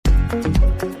Welcome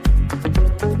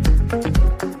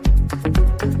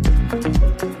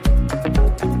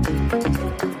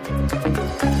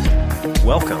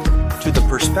to the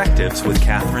Perspectives with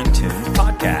Catherine Toon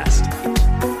podcast.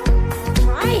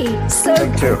 Right. So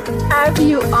to have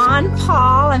you on,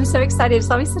 Paul. I'm so excited. It's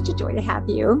always such a joy to have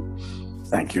you.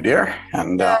 Thank you, dear.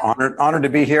 And honored to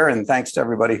be here. And thanks to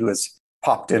everybody who has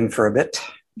popped in for a bit.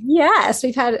 Yes,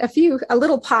 we've had a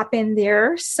little pop in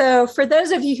there. So for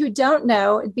those of you who don't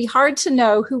know, it'd be hard to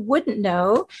know who wouldn't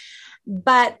know.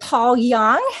 But Paul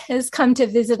Young has come to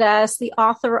visit us, the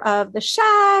author of The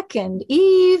Shack and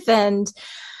Eve and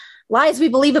Lies We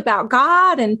Believe About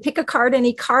God and Pick a Card,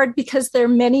 Any Card, because there are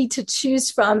many to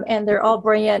choose from and they're all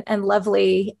brilliant and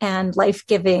lovely and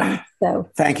life-giving. So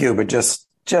thank you. But just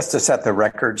to set the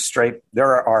record straight,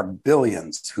 there are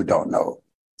billions who don't know.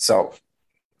 So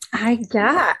I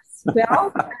guess.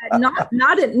 Well,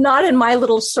 not in my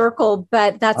little circle,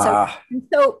 but that's okay.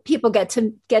 So people get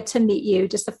to meet you,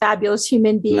 just a fabulous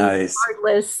human being, nice.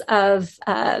 Regardless of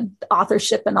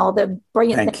authorship and all the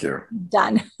brilliant things you've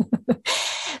done.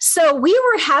 So we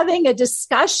were having a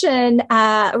discussion,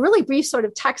 a really brief sort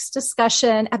of text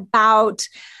discussion about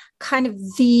kind of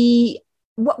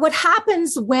what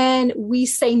happens when we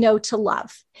say no to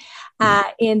love.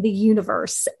 In the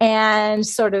universe, and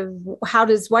sort of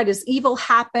why does evil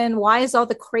happen? Why is all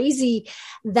the crazy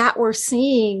that we're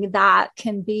seeing that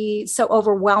can be so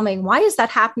overwhelming? Why is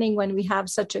that happening when we have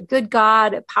such a good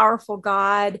God, a powerful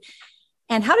God?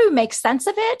 And how do we make sense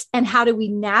of it? And how do we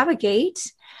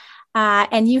navigate?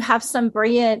 And you have some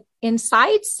brilliant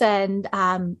insights and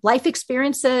life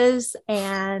experiences,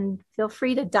 and feel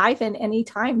free to dive in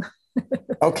anytime.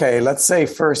 Okay, let's say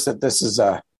first that this is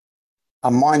a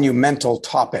monumental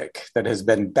topic that has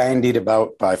been bandied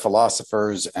about by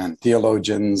philosophers and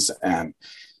theologians and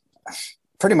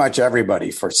pretty much everybody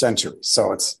for centuries.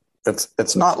 So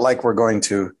it's not like we're going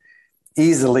to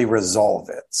easily resolve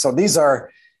it. So these are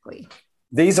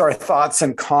thoughts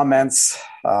and comments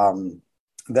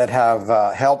that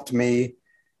have helped me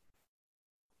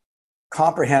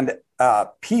comprehend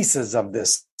pieces of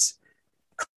this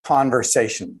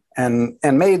conversation and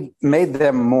made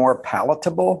them more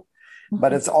palatable.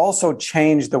 But it's also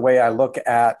changed the way I look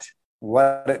at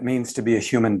what it means to be a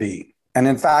human being. And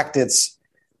in fact, it's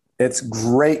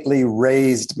greatly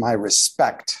raised my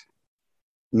respect,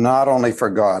 not only for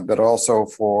God, but also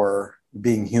for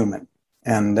being human.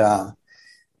 And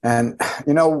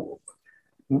you know,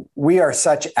 we are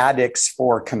such addicts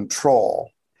for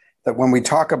control that when we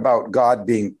talk about God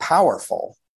being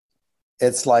powerful,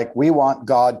 it's like we want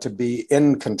God to be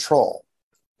in control,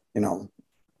 you know.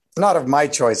 Not of my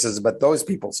choices, but those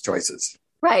people's choices.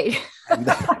 Right.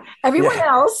 Everyone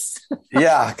else.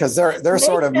 Yeah, because they're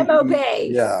sort of obey.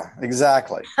 Yeah,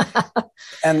 exactly.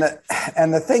 and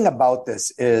the thing about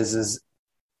this is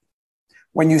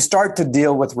when you start to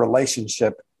deal with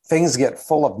relationship, things get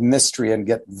full of mystery and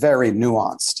get very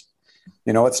nuanced.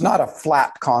 You know, it's not a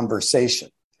flat conversation.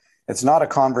 It's not a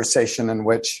conversation in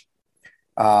which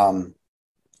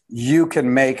you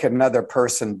can make another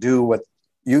person do what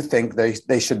you think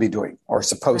they should be doing or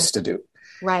supposed to do.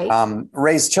 Right.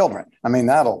 Raise children. I mean,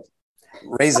 that'll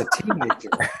raise a teenager.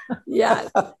 Yeah.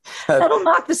 That'll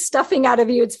knock the stuffing out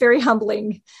of you. It's very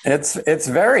humbling. It's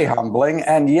very humbling.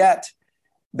 And yet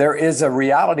there is a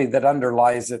reality that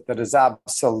underlies it that is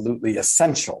absolutely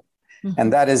essential. Mm-hmm.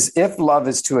 And that is, if love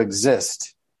is to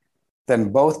exist,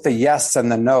 then both the yes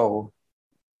and the no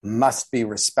must be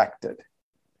respected.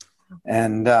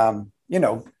 And, you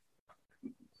know,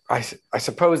 I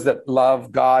suppose that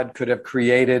God could have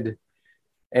created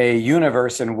a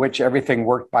universe in which everything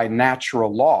worked by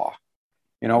natural law.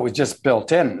 You know, it was just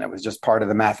built in. It was just part of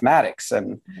the mathematics.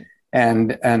 And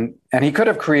he could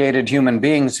have created human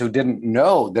beings who didn't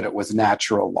know that it was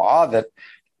natural law, that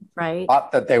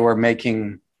thought that they were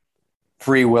making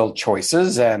free will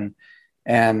choices. But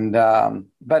in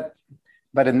that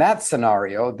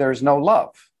scenario, there's no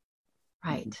love.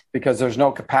 Right. Because there's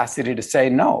no capacity to say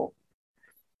no.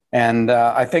 And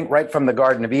I think right from the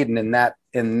Garden of Eden, in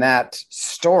that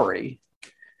story,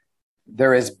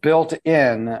 there is built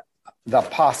in the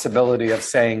possibility of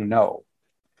saying no,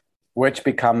 which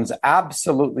becomes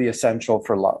absolutely essential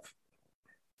for love.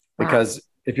 Because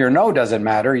if your no doesn't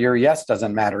matter, your yes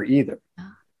doesn't matter either.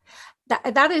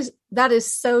 That is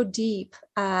so deep.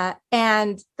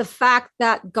 And the fact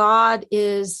that God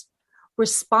is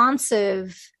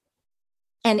responsive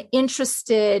and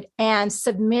interested and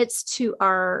submits to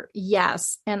our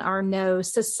yes and our no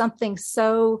says something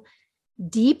so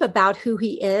deep about who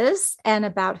he is and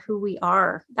about who we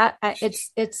are. That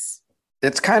it's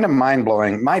it's kind of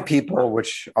mind-blowing. My people,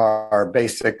 which are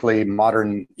basically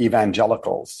modern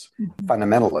evangelicals,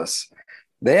 fundamentalists,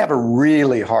 they have a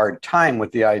really hard time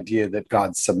with the idea that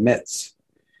God submits.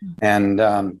 And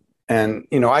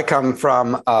I come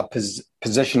from a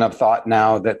position of thought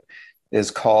now that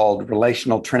is called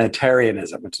relational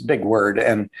Trinitarianism. It's a big word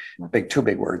and two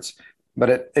big words, but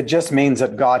it just means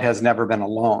that God has never been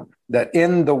alone. That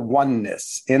in the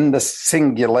oneness, in the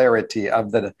singularity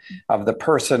of the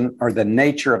person or the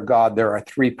nature of God, there are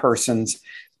three persons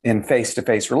in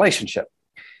face-to-face relationship,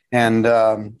 and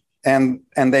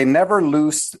they never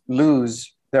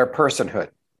lose their personhood,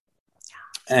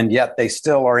 and yet they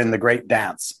still are in the great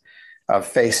dance of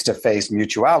face-to-face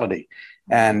mutuality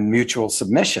and mutual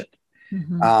submission.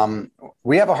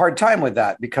 We have a hard time with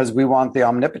that because we want the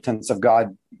omnipotence of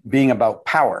God being about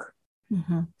power.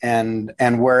 And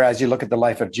whereas you look at the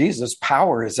life of Jesus,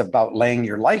 power is about laying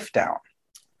your life down.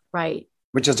 Right.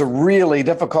 Which is a really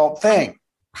difficult thing. I'm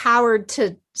empowered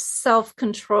to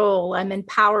self-control. I'm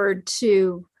empowered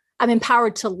to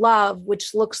love,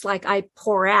 which looks like I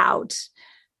pour out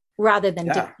rather than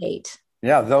dictate.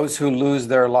 Yeah. Those who lose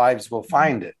their lives will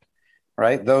find it.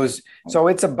 Right. So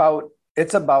it's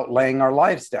about laying our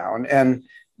lives down. And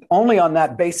only on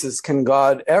that basis can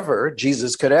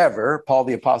Jesus could ever, Paul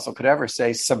the Apostle could ever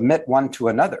say, submit one to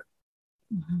another,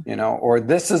 or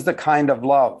this is the kind of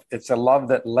love. It's a love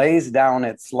that lays down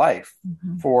its life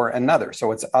for another.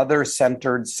 So it's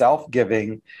other-centered,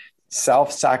 self-giving,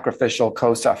 self-sacrificial,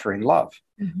 co-suffering love.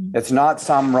 It's not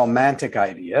some romantic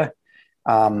idea.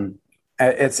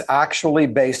 It's actually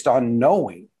based on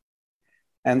knowing.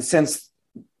 And since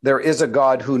there is a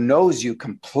God who knows you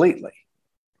completely,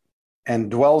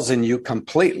 and dwells in you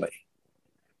completely,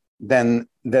 then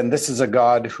this is a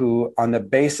God who, on the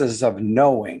basis of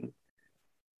knowing,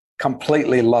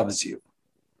 completely loves you.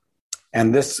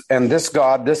 And this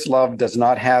God, this love does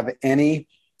not have any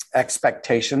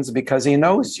expectations because he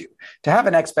knows you. To have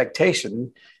an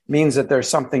expectation means that there's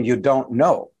something you don't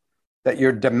know, that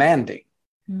you're demanding.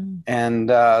 And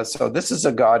so this is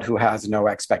a God who has no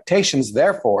expectations.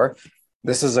 Therefore,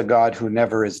 this is a God who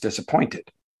never is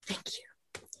disappointed. Thank you.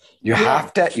 You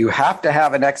have to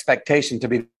have an expectation to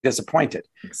be disappointed.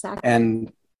 Exactly.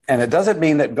 And it doesn't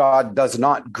mean that God does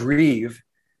not grieve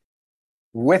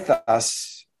with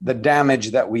us the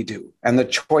damage that we do and the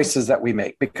choices that we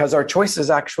make, because our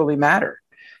choices actually matter.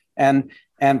 And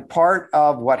part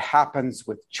of what happens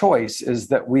with choice is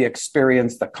that we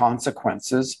experience the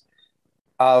consequences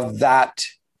of that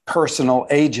personal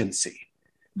agency.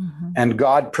 And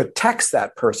God protects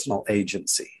that personal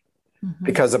agency.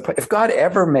 Because if God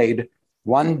ever made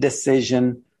one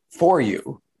decision for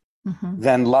you,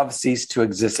 then love ceased to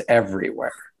exist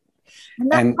everywhere.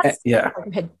 Go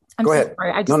ahead.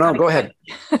 Sorry. Go ahead.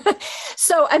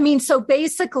 So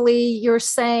basically you're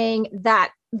saying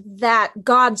that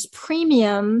God's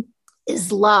premium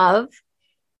is love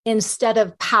instead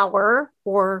of power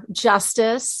or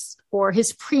justice, or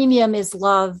his premium is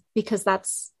love because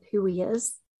that's who he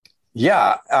is.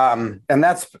 Yeah. And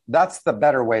that's the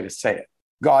better way to say it.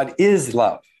 God is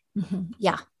love.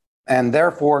 Yeah. And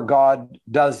therefore God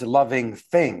does loving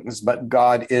things, but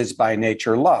God is by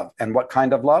nature love. And what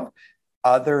kind of love?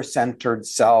 Other-centered,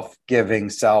 self-giving,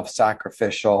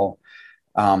 self-sacrificial,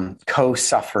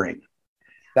 co-suffering.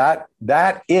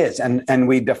 That is, and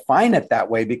we define it that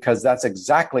way because that's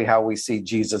exactly how we see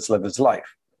Jesus live his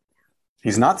life.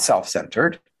 He's not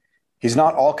self-centered. He's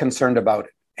not all concerned about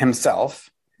himself.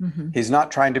 He's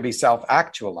not trying to be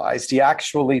self-actualized. He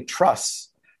actually trusts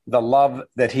the love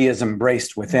that he has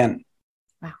embraced within.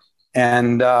 Wow.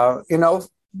 And,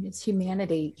 it's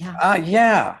humanity.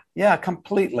 Yeah. Yeah,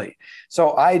 completely.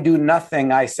 So I do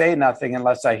nothing, I say nothing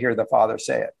unless I hear the Father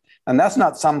say it. And that's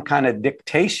not some kind of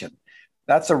dictation.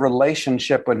 That's a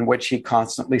relationship in which he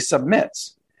constantly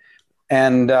submits.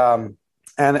 And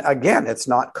again, it's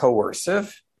not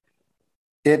coercive.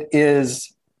 It is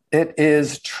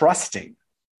trusting.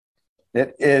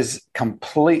 It is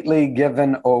completely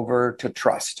given over to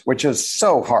trust, which is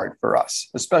so hard for us,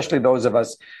 especially those of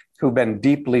us who've been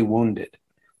deeply wounded,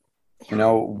 and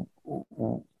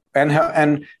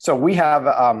so we have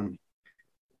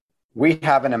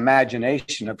an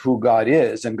imagination of who God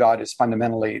is, and God is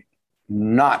fundamentally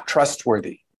not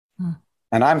trustworthy.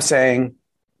 And I'm saying,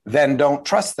 then don't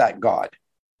trust that God.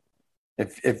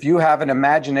 If you have an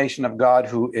imagination of God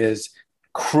who is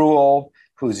cruel,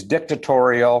 who's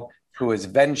dictatorial, who is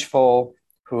vengeful,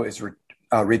 who is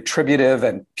retributive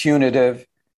and punitive,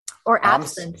 or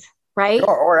absent, right?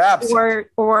 Or absent,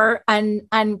 or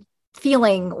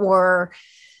unfeeling, or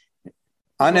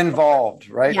uninvolved,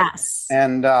 right? Yes.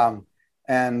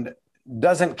 And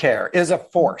doesn't care, is a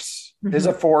force,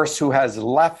 who has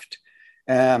left,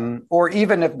 or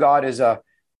even if God is a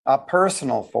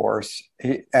personal force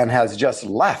and has just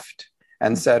left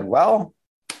and said, well,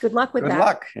 good luck with that. Good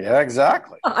luck. Yeah,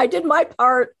 exactly. I did my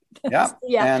part. Yeah.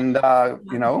 And,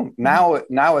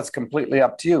 now it's completely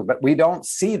up to you. But we don't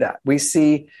see that. We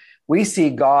see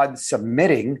God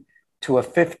submitting to a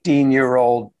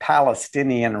 15-year-old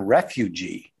Palestinian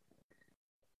refugee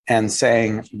and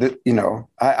saying that,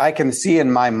 I can see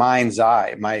in my mind's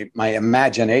eye, my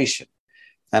imagination,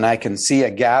 and I can see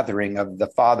a gathering of the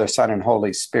Father, Son, and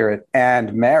Holy Spirit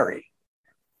and Mary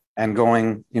and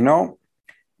going,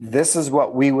 this is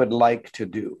what we would like to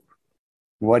do.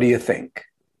 What do you think?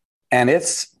 And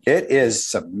it is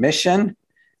submission.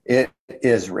 It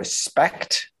is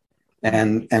respect.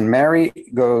 And Mary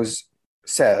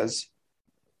says,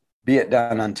 be it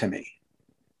done unto me.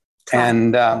 Trust.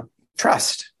 And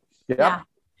trust. Yep. Yeah.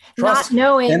 Trust.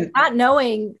 Not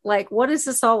knowing like, what is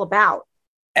this all about?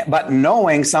 But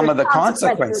knowing some of the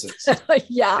consequences.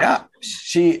 Yeah.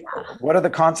 What are the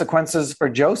consequences for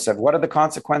Joseph? What are the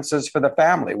consequences for the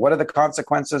family? What are the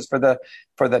consequences for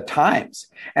the times?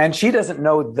 And she doesn't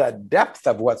know the depth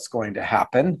of what's going to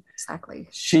happen. Exactly.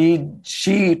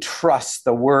 She trusts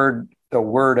the word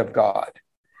of God.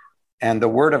 And the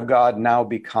word of God now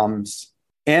becomes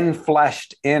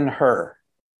infleshed in her,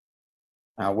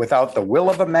 without the will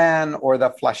of a man or the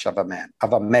flesh of a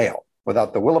male.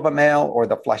 Without the will of a male or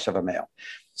the flesh of a male.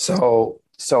 So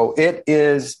it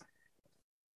is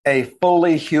a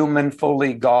fully human,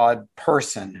 fully God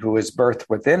person who is birthed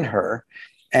within her.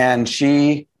 And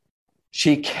she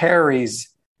carries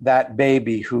that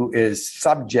baby who is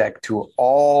subject to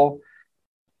all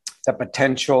the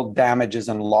potential damages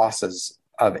and losses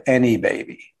of any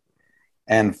baby.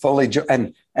 And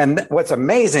and what's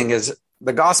amazing is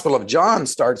the Gospel of John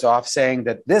starts off saying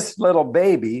that this little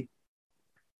baby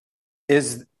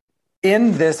is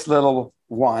in this little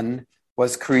one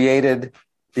was created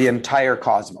the entire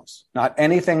cosmos. Not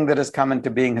anything that has come into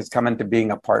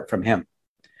being apart from him.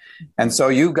 And so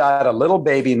you got a little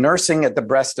baby nursing at the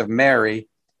breast of Mary,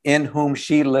 in whom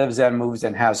she lives and moves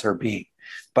and has her being.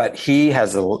 But he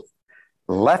has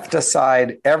left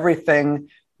aside everything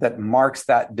that marks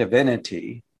that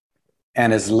divinity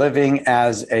and is living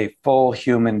as a full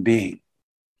human being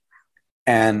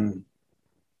and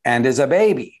is a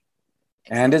baby.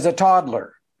 And is a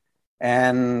toddler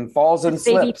and falls and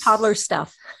slips. Baby toddler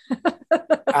stuff.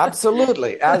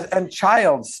 Absolutely. And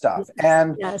child stuff.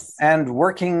 And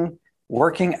working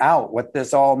out what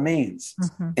this all means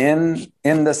in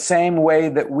the same way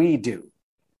that we do.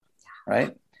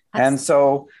 Right. And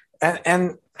so,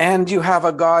 and you have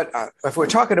a God, if we're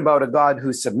talking about a God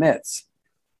who submits,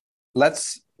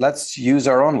 let's use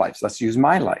our own lives. Let's use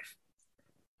my life.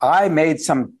 I made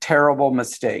some terrible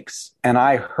mistakes and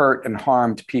I hurt and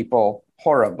harmed people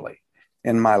horribly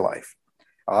in my life.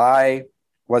 I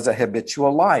was a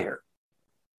habitual liar.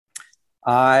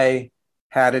 I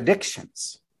had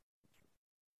addictions.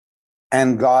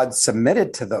 And God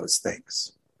submitted to those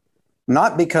things,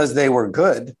 not because they were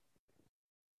good,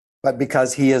 but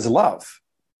because he is love.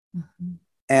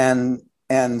 And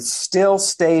still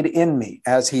stayed in me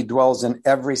as he dwells in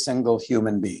every single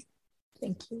human being.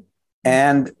 Thank you.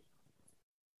 And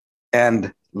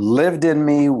lived in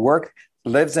me,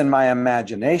 lives in my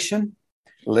imagination,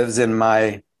 lives in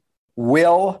my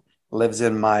will, lives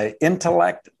in my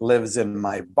intellect, lives in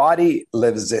my body,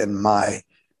 lives in my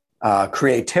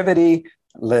creativity,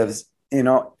 lives, in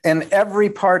every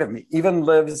part of me, even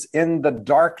lives in the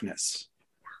darkness,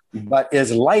 but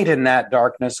is light in that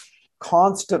darkness,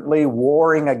 constantly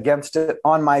warring against it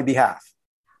on my behalf.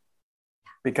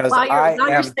 Because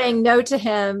you're saying no to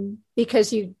him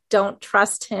because you don't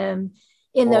trust him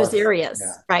in those areas,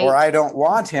 right? Or I don't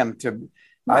want him to.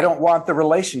 Right. I don't want the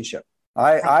relationship.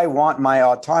 I want my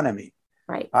autonomy.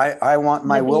 Right. I want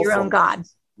my will. Your own God.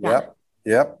 Yep.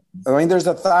 I mean, there's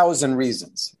 1,000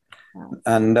 reasons,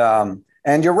 and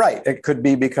you're right. It could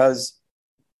be because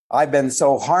I've been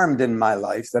so harmed in my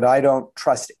life that I don't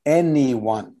trust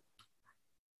anyone,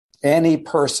 any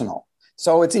personal.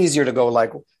 So it's easier to go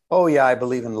like, oh, yeah, I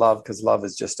believe in love because love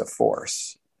is just a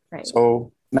force. Right.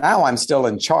 So now I'm still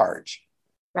in charge.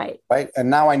 Right. And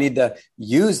now I need to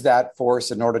use that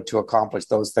force in order to accomplish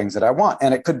those things that I want.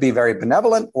 And it could be very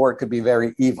benevolent or it could be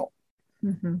very evil.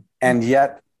 And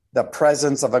yet the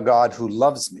presence of a God who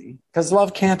loves me, because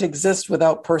love can't exist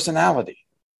without personality.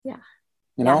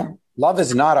 Love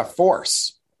is not a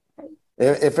force. Right.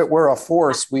 If it were a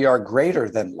force, we are greater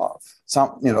than love.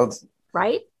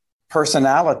 Right.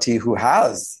 Personality who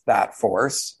has that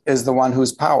force is the one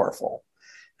who's powerful.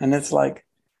 And it's like,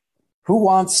 Who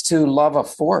wants to love a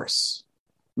force?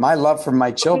 My love for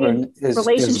my children is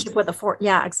relationship with a force.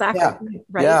 Yeah, exactly. Yeah,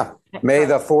 right. Yeah. May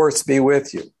the force be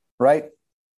with you. Right.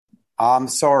 I'm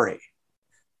sorry.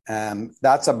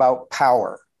 That's about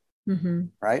power. Mm-hmm.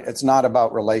 Right. It's not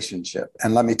about relationship.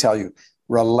 And let me tell you,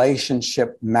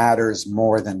 relationship matters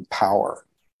more than power.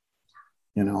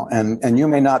 And you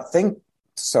may not think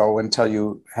so until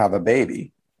you have a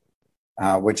baby,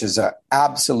 which is an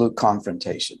absolute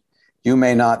confrontation. You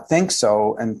may not think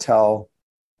so until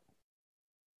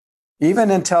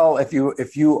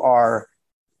if you are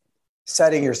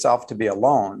setting yourself to be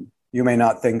alone, you may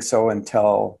not think so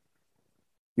until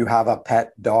you have a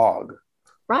pet dog.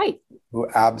 Right. Who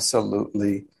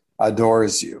absolutely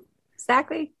adores you.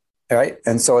 Exactly. Right.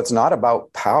 And so it's not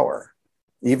about power.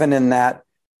 Even in that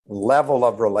level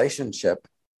of relationship,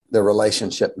 the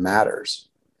relationship matters,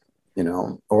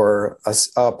 or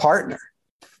a partner,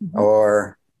 mm-hmm.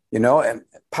 or, and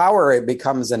power, it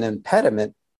becomes an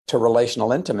impediment to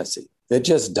relational intimacy. It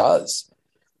just does.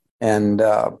 And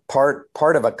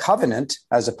part of a covenant,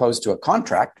 as opposed to a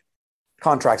contract,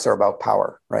 contracts are about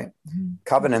power, right? Mm-hmm.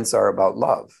 Covenants are about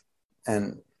love.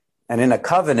 And in a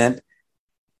covenant,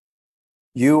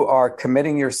 you are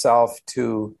committing yourself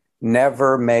to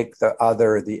never make the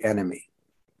other the enemy,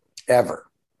 ever.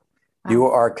 Wow. You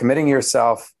are committing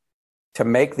yourself to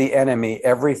make the enemy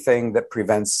everything that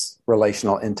prevents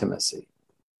relational intimacy.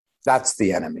 That's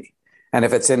the enemy. And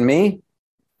if it's in me,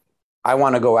 I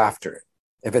want to go after it.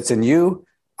 If it's in you,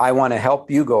 I want to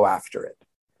help you go after it.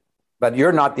 But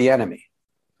you're not the enemy.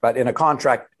 But in a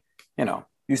contract,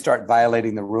 you start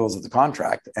violating the rules of the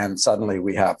contract, and suddenly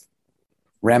we have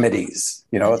remedies.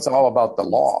 It's all about the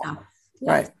law, yes.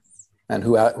 Right? And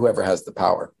whoever has the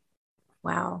power.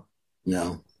 Wow.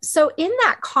 No. So in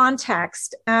that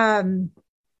context,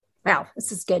 wow,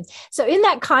 this is good. So in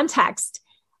that context,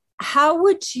 how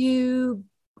would you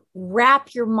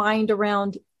wrap your mind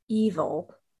around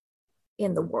evil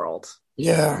in the world?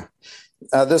 Yeah.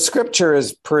 The scripture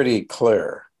is pretty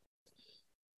clear.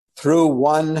 Through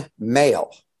one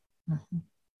male, mm-hmm.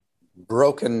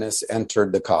 brokenness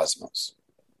entered the cosmos.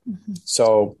 Mm-hmm.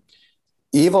 So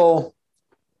evil,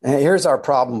 and here's our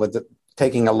problem with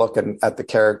taking a look at the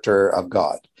character of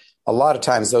God. A lot of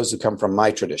times those who come from my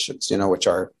traditions, which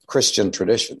are Christian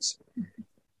traditions,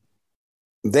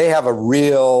 mm-hmm. they have a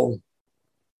real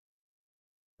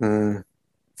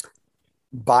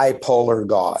bipolar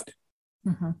God,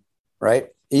 mm-hmm. right?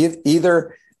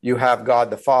 Either you have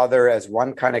God the Father as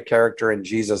one kind of character and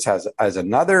Jesus as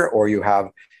another, or you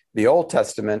have the Old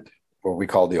Testament, or we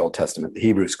call the Old Testament, the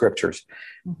Hebrew scriptures,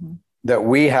 mm-hmm. that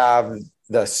we have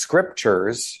the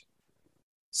scriptures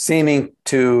seeming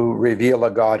to reveal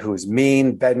a God who is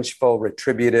mean, vengeful,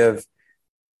 retributive,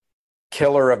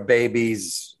 killer of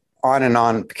babies, on and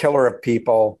on, killer of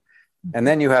people. Mm-hmm. And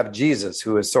then you have Jesus,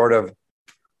 who is sort of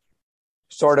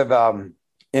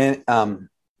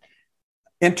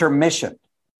intermission.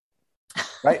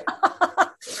 Right?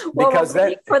 Because we're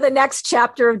waiting for the next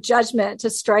chapter of judgment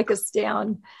to strike us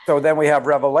down. So then we have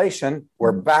Revelation.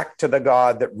 We're back to the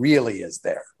God that really is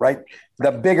there, right?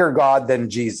 The bigger God than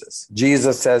Jesus.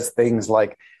 Jesus says things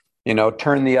like,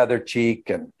 turn the other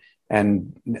cheek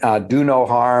and do no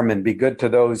harm and be good to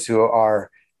those who are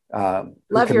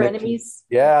love your enemies.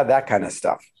 Yeah, that kind of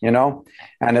stuff, And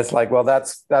it's like, well,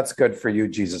 that's good for you,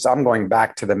 Jesus. I'm going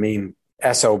back to the mean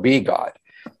SOB God.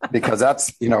 Because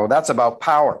that's about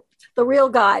power. The real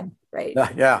God, right?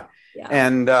 Yeah.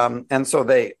 And so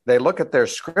they look at their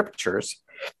scriptures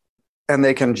and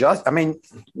they can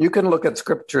you can look at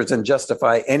scriptures and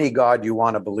justify any God you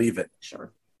want to believe in.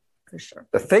 Sure. For sure.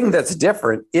 The thing that's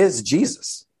different is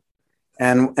Jesus.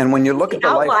 And when you look at the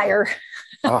outlier.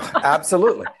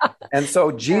 Absolutely. And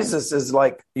so Jesus is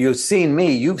like, you've seen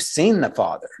me, you've seen the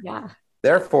Father. Yeah.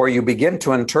 Therefore, you begin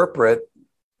to interpret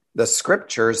the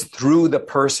scriptures through the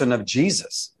person of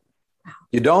Jesus.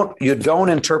 You don't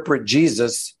interpret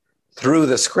Jesus through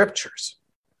the scriptures.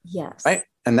 Yes. Right?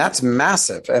 And that's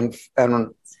massive. And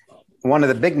one of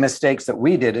the big mistakes that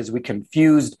we did is we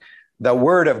confused the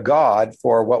word of God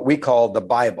for what we call the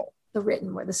Bible. The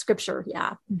written word, the scripture.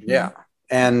 Yeah. Mm-hmm. Yeah.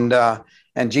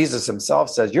 And Jesus himself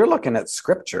says, you're looking at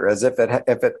scripture as if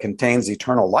it contains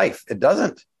eternal life. It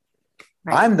doesn't.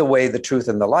 Right. I'm the way, the truth,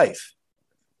 and the life.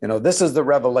 This is the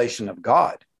revelation of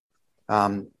God.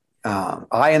 I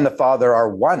and the Father are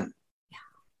one,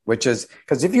 which is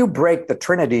because if you break the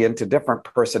Trinity into different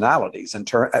personalities,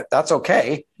 that's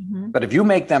okay. Mm-hmm. But if you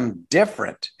make them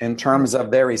different in terms of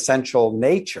their essential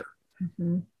nature,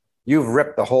 mm-hmm. you've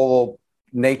ripped the whole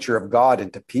nature of God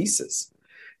into pieces.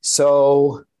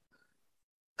 So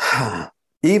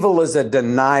evil is a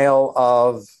denial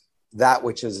of that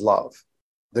which is love,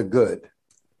 the good,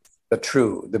 the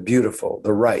true, the beautiful,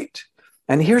 the right.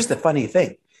 And here's the funny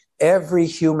thing. Every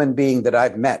human being that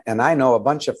I've met, and I know a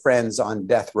bunch of friends on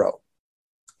death row,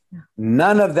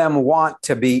 none of them want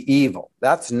to be evil.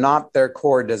 That's not their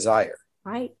core desire.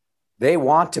 Right. They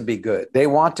want to be good. They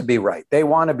want to be right. They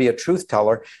want to be a truth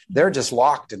teller. They're just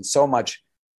locked in so much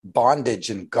bondage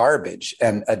and garbage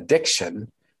and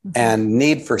addiction and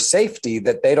need for safety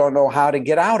that they don't know how to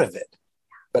get out of it.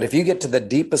 But if you get to the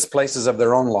deepest places of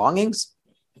their own longings,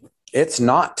 it's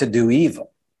not to do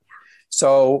evil.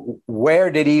 So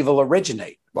where did evil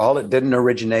originate? Well, it didn't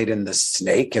originate in the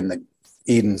snake in the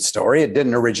Eden story. It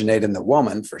didn't originate in the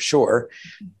woman, for sure.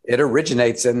 It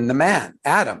originates in the man,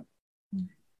 Adam.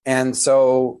 And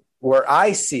so where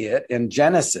I see it in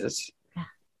Genesis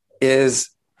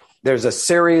is there's a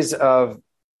series of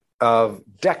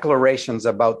declarations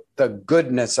about the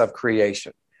goodness of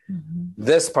creation.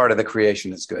 This part of the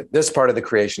creation is good. This part of the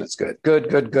creation is good. Good,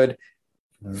 good, good.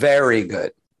 Very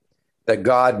good. That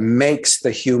God makes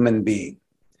the human being,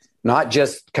 not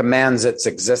just commands its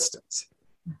existence,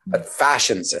 but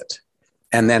fashions it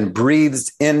and then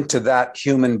breathes into that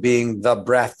human being the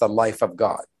breath, the life of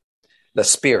God, the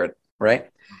spirit, right?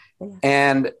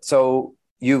 And so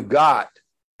you've got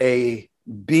a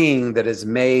being that is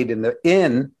made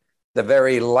in the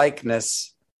very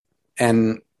likeness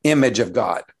and image of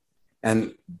God.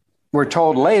 And we're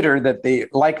told later that the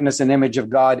likeness and image of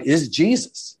God is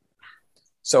Jesus.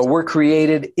 So we're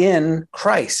created in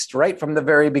Christ right from the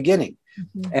very beginning.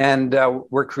 And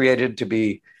we're created to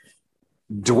be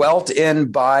dwelt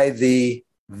in by the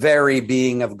very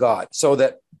being of God, so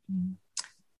that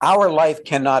our life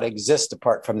cannot exist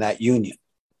apart from that union.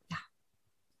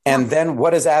 And then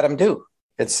what does Adam do?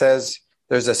 It says,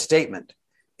 there's a statement.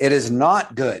 It is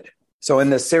not good. So in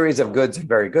this series of goods and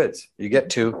very goods, you get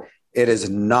to, it is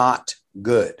not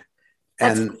good.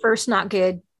 And that's first not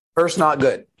good. First not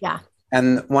good. Yeah.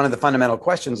 And one of the fundamental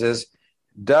questions is,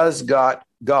 does God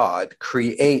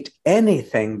create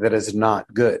anything that is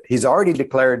not good? He's already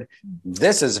declared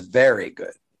this is very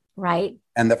good. Right.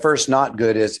 And the first not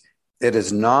good is, it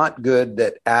is not good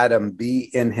that Adam be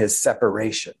in his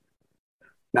separation.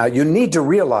 Now you need to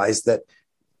realize that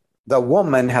the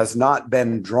woman has not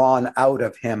been drawn out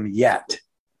of him yet.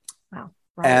 Wow.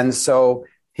 Right. And so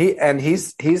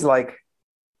he's like,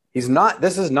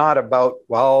 this is not about,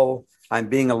 well, I'm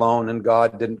being alone and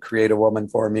God didn't create a woman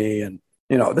for me. And,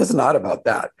 this is not about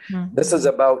that. This is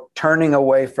about turning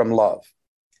away from love.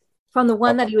 From the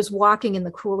one that he was walking in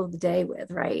the cool of the day with,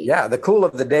 right? Yeah. The cool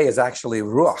of the day is actually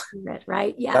Ruach.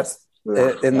 Right. Yes.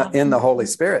 That's in the Holy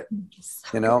Spirit,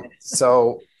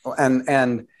 So,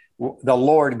 and the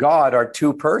Lord God are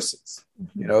two persons.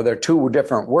 They're two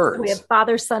different words. We have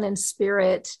Father, Son, and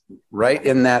Spirit. Right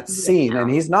in that scene. And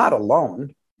he's not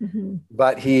alone,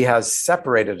 but he has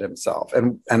separated himself.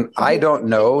 And I don't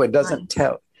know, it doesn't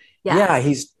tell. Yeah,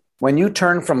 when you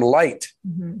turn from light,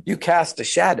 you cast a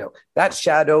shadow. That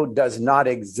shadow does not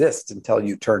exist until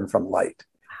you turn from light.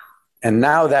 And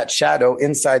now that shadow,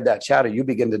 inside that shadow, you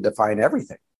begin to define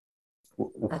everything.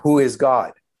 Who is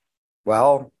God?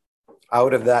 Well,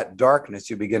 out of that darkness,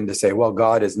 you begin to say, well,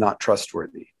 God is not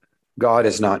trustworthy. God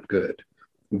is not good.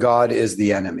 God is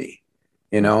the enemy,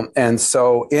 And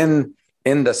so in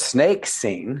the snake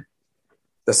scene,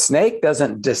 the snake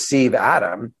doesn't deceive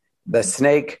Adam. The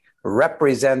snake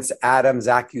represents Adam's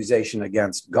accusation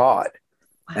against God.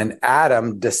 And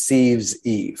Adam deceives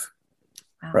Eve,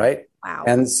 right? Wow.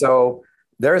 And so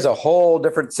there's a whole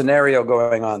different scenario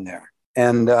going on there.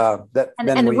 And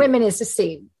the women is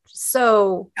deceived.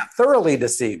 So thoroughly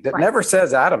deceived. It never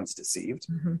says Adam's deceived.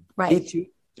 Right. He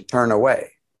chooses to turn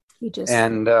away.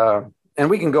 And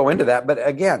we can go into that. But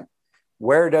again,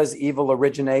 where does evil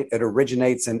originate? It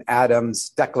originates in Adam's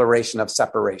declaration of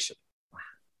separation.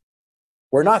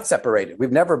 We're not separated. We've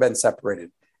never been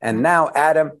separated. And now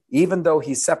Adam, even though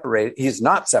he's separated, he's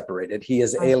not separated. He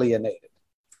is alienated.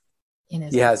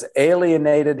 He has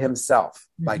alienated himself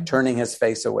by turning his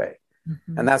face away.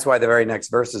 And that's why the very next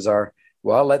verses are,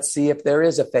 well, let's see if there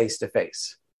is a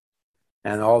face-to-face.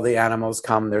 And all the animals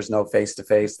come, there's no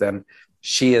face-to-face. Then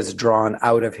she is drawn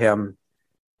out of him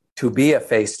to be a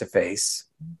face-to-face.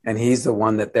 And he's the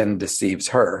one that then deceives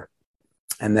her.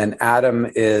 And then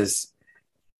Adam is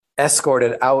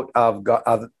escorted out of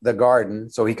the garden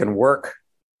so he can work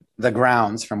the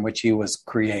grounds from which he was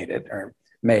created or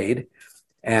made.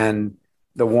 And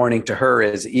the warning to her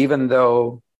is, even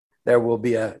though there will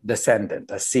be a descendant,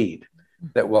 a seed,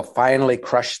 that will finally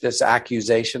crush this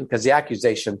accusation, because the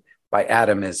accusation by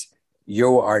Adam is,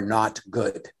 you are not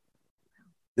good.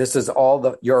 This is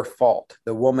all your fault,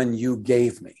 the woman you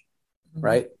gave me,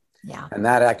 right? Yeah. And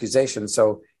that accusation.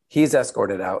 So he's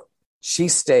escorted out. She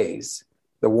stays.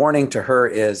 The warning to her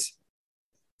is,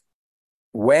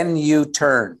 when you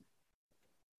turn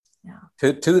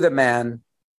to the man,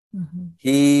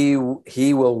 he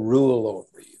will rule over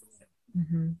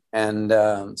you.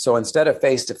 And so instead of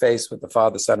face to face with the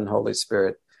Father, Son, and Holy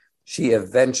Spirit, she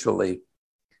eventually,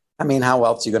 I mean, how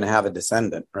else are you going to have a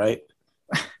descendant, right?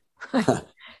 How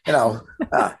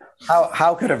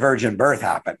could a virgin birth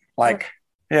happen? Like,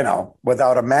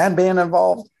 without a man being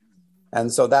involved?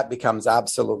 And so that becomes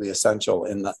absolutely essential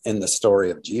in the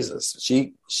story of Jesus.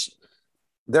 She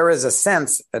there is a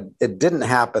sense it didn't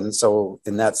happen, so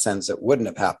in that sense it wouldn't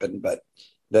have happened, but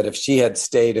that if she had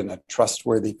stayed in a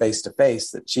trustworthy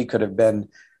face-to-face, that she could have been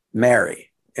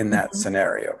Mary in that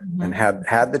scenario and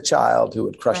had the child who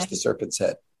would crush the serpent's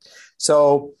head.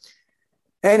 So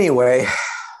anyway,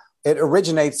 it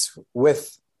originates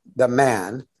with the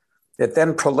man. It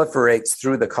then proliferates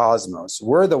through the cosmos.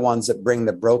 We're the ones that bring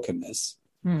the brokenness.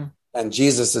 And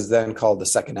Jesus is then called the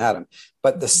second Adam.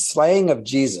 But the slaying of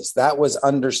Jesus, that was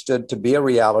understood to be a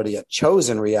reality, a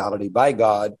chosen reality by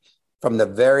God from the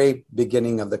very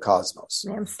beginning of the cosmos.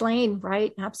 Man slain,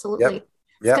 right? Absolutely. Yep.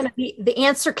 It's going to be, the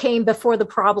answer came before the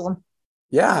problem.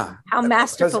 Yeah. How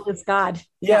masterful is God?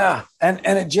 Yeah. And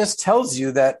it just tells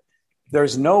you that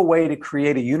there's no way to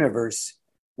create a universe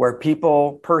where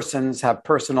persons have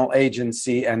personal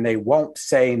agency and they won't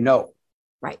say no.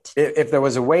 Right. If there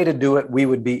was a way to do it, we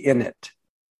would be in it.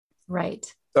 Right.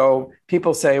 So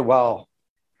people say, well,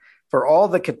 for all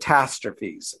the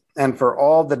catastrophes and for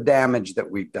all the damage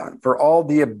that we've done, for all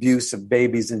the abuse of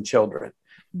babies and children,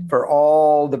 for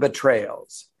all the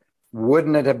betrayals,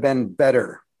 wouldn't it have been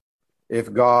better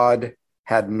if God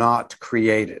had not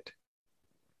created?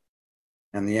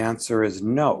 And the answer is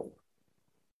no.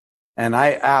 And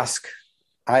I ask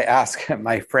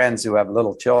my friends who have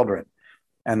little children,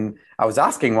 and I was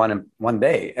asking one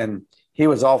day, and he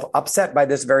was all upset by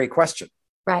this very question.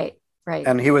 Right, right.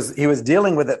 And he was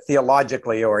dealing with it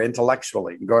theologically or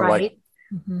intellectually, going like,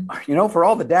 for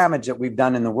all the damage that we've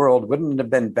done in the world, wouldn't it have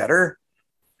been better?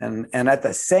 And at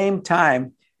the same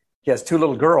time, he has two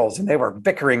little girls, and they were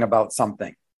bickering about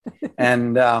something,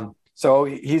 and so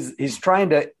he's trying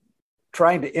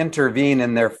to intervene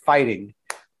in their fighting,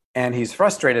 and he's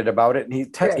frustrated about it. And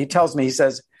he tells me, he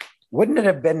says, wouldn't it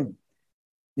have been,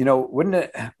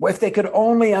 if they could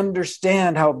only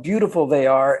understand how beautiful they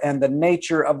are and the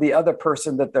nature of the other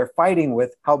person that they're fighting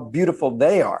with, how beautiful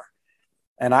they are.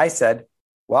 And I said,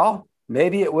 well,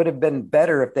 maybe it would have been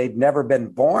better if they'd never been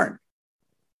born.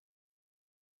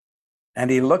 And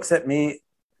he looks at me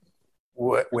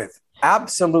with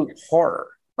absolute horror,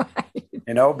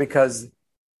 because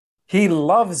he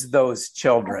loves those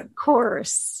children. Of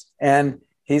course. And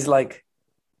he's like,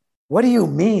 what do you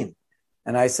mean?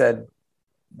 And I said,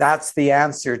 that's the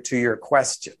answer to your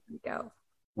question. Go.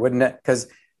 Wouldn't it? Because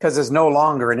it's no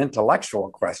longer an intellectual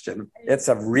question. It's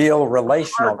a real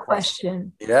relational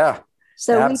question. Yeah.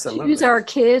 So absolutely. We choose our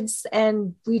kids,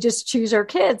 and we just choose our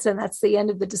kids, and that's the end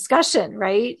of the discussion,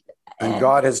 right? And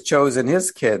God has chosen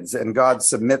his kids, and God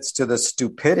submits to the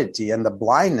stupidity and the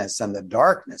blindness and the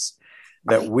darkness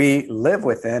that we live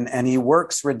within, and he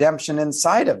works redemption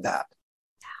inside of that,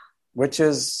 which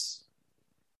is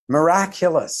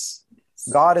miraculous.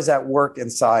 God is at work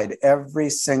inside every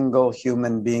single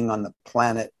human being on the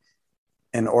planet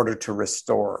in order to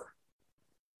restore,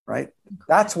 right?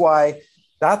 That's why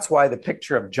the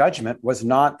picture of judgment was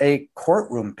not a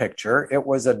courtroom picture. It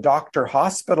was a doctor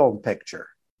hospital picture.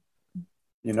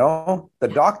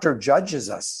 The doctor judges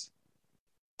us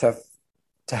to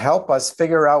help us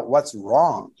figure out what's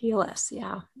wrong. Heal us,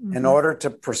 yeah. In order to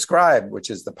prescribe, which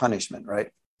is the punishment, right?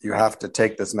 You have to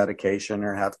take this medication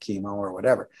or have chemo or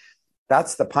whatever.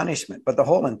 That's the punishment. But the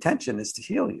whole intention is to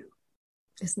heal you.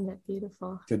 Isn't that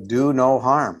beautiful? To do no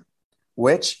harm,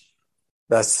 which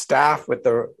the staff with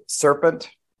the serpent,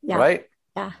 right?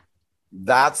 Yeah.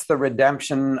 That's the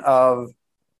redemption of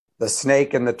the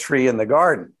snake and the tree in the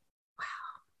garden. Wow.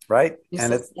 Right?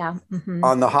 And it's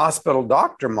on the hospital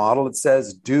doctor model, it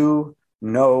says, do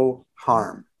no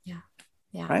harm. Yeah.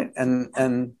 Yeah. Right.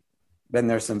 And been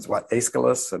there since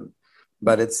Aeschylus,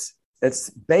 but it's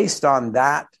based on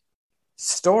that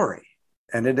story,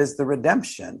 and it is the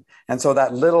redemption. And so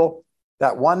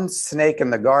that one snake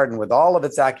in the garden with all of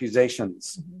its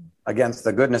accusations against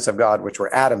the goodness of God, which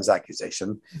were Adam's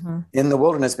accusation, in the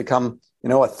wilderness become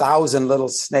 1,000 little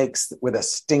snakes with a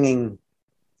sting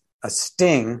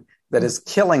that is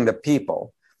killing the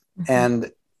people.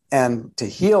 And to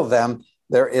heal them,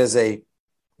 there is a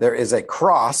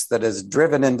cross that is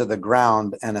driven into the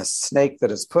ground and a snake that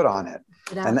is put on it.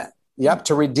 Yep,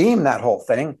 to redeem that whole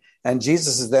thing. And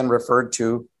Jesus is then referred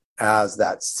to as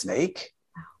that snake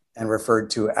and referred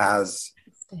to as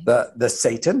the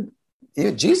Satan.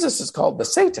 Jesus is called the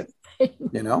Satan,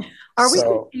 you know. Are we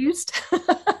confused?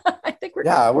 I think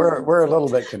we're we're a little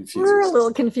bit confused. We're a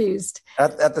little confused.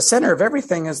 At the center of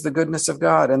everything is the goodness of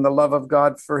God and the love of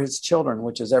God for his children,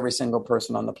 which is every single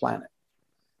person on the planet.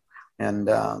 And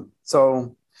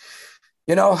so,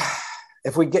 you know,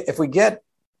 if we get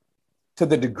to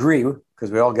the degree,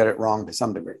 because we all get it wrong to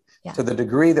some degree, to the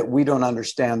degree that we don't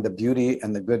understand the beauty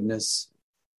and the goodness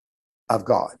of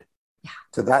God,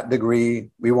 to that degree,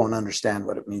 we won't understand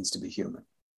what it means to be human.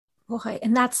 Boy,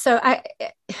 and that's so,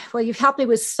 you've helped me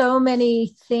with so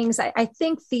many things. I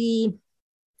think the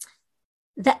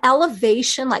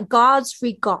elevation, like God's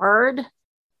regard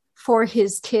for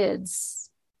his kids,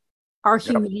 our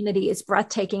humanity is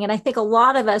breathtaking. And I think a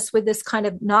lot of us with this kind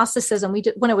of Gnosticism, we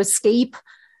want to escape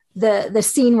the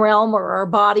seen realm or our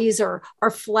bodies or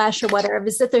our flesh or whatever,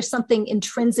 is that there's something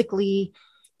intrinsically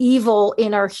evil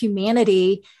in our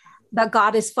humanity, that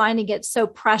God is finding it so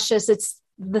precious. It's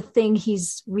the thing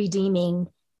he's redeeming.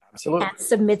 Absolutely. And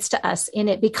submits to us in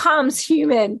it, becomes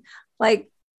human,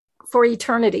 like for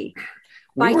eternity.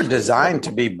 We were designed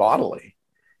to be bodily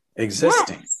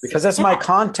existing because that's my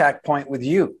contact point with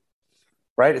you,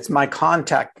 right? It's my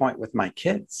contact point with my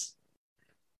kids.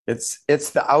 It's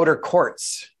the outer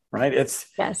courts, right?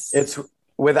 It's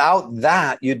without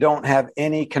that, you don't have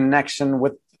any connection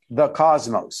with the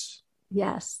cosmos.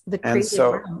 Yes. The creative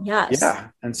realm. Yes. Yeah.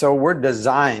 And so we're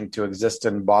designed to exist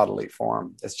in bodily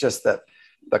form. It's just that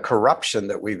the corruption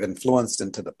that we've influenced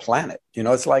into the planet, you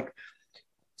know, it's like,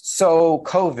 so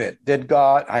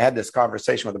COVID, I had this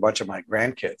conversation with a bunch of my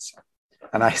grandkids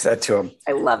and I said to them,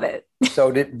 I love it.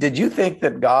 So did you think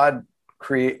that God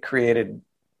created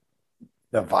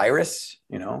the virus,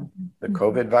 you know, the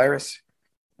COVID virus?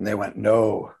 And they went,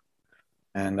 no.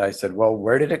 And I said, well,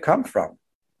 where did it come from?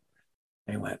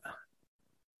 And he went,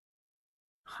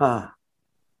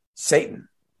 Satan,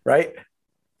 right?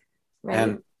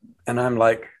 And I'm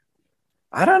like,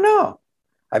 I don't know.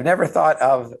 I've never thought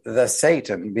of the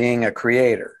Satan being a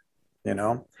creator, you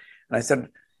know? And I said,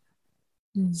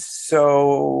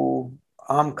 so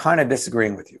I'm kind of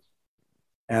disagreeing with you.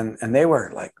 And they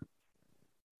were like,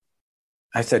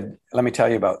 I said, let me tell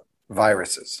you about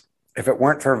viruses. If it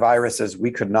weren't for viruses, we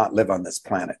could not live on this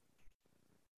planet.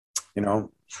 You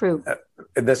know? True.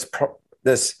 This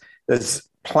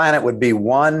planet would be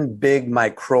one big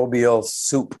microbial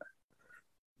soup,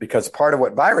 because part of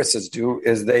what viruses do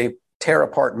is they tear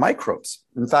apart microbes.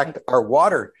 In fact, our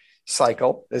water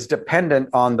cycle is dependent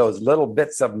on those little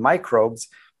bits of microbes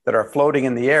that are floating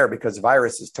in the air because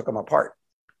viruses took them apart.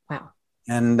 Wow.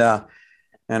 And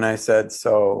I said,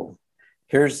 so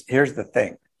here's the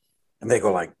thing. And they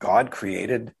go like, God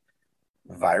created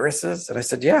viruses? And I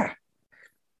said, yeah,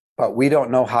 but we don't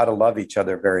know how to love each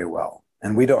other very well.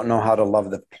 And we don't know how to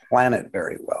love the planet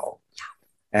very well.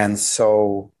 And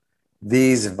so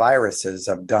these viruses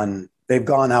they've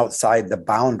gone outside the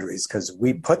boundaries because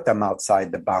we put them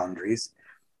outside the boundaries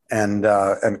and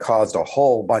caused a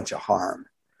whole bunch of harm.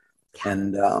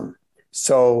 And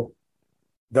so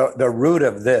the root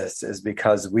of this is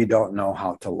because we don't know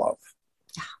how to love,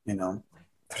 you know,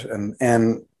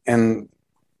 and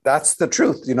that's the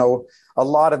truth. You know, a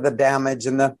lot of the damage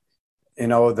and the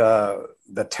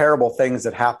terrible things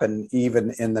that happen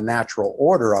even in the natural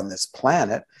order on this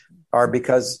planet are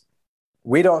because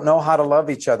we don't know how to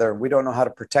love each other. We don't know how to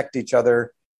protect each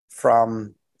other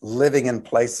from living in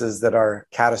places that are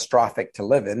catastrophic to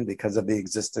live in because of the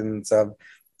existence of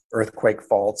earthquake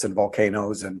faults and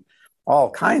volcanoes and all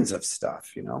kinds of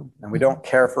stuff, you know, and we don't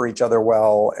care for each other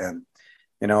well. And,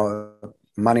 you know,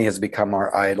 money has become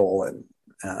our idol. And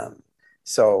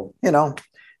so, you know,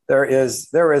 there is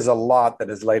a lot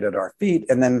that is laid at our feet.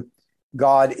 And then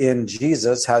God in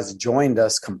Jesus has joined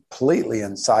us completely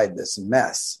inside this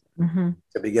mess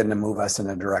to begin to move us in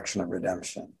a direction of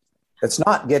redemption. It's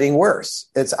not getting worse.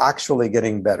 It's actually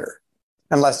getting better.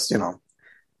 Unless, you know,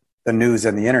 the news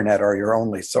and the internet are your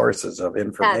only sources of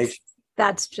information.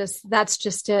 That's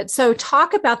just it. So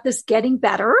talk about this getting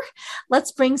better.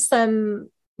 Let's bring some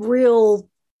real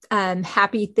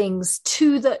happy things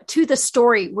to the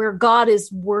story where God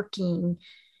is working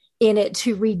in it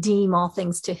to redeem all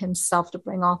things to himself, to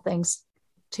bring all things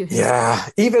to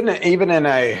himself. Yeah, even in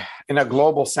a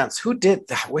global sense. Who did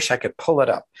that? I wish I could pull it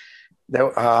up.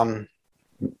 There,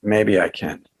 maybe I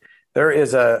can. There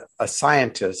is a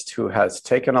scientist who has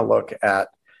taken a look at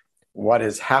what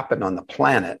has happened on the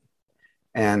planet,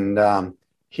 and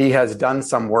he has done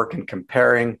some work in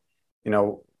comparing, you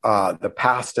know, the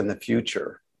past and the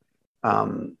future.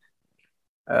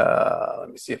 Let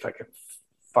me see if I can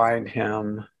find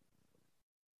him.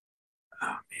 Oh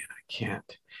man, I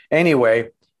can't. Anyway,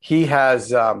 he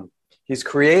has he's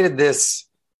created this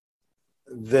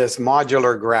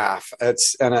modular graph.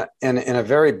 It's in a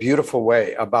very beautiful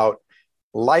way about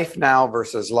life now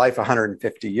versus life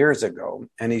 150 years ago,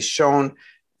 and he's shown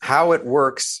how it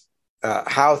works,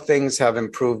 how things have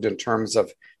improved in terms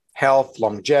of health,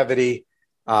 longevity,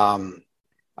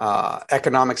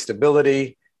 economic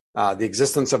stability, the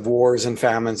existence of wars and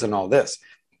famines and all this.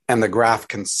 And the graph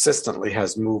consistently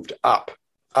has moved up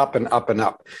and up and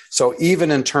up. So even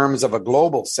in terms of a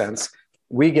global sense,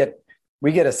 we get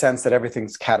a sense that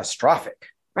everything's catastrophic.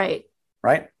 Right.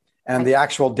 Right. And the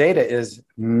actual data is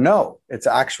no, it's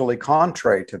actually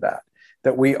contrary to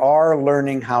that we are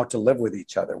learning how to live with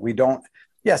each other.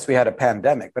 Yes, we had a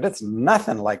pandemic, but it's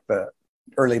nothing like the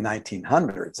early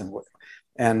 1900s.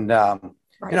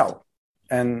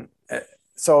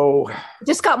 So it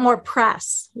just got more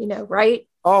press, right?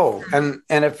 Oh, and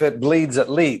if it bleeds, it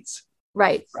leads.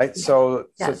 Right. Right. So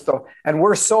and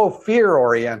we're so fear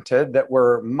oriented that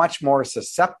we're much more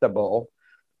susceptible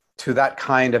to that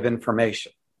kind of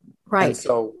information. Right. And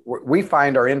so we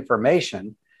find our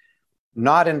information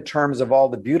not in terms of all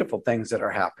the beautiful things that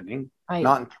are happening, right.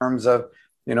 Not in terms of,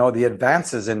 the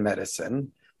advances in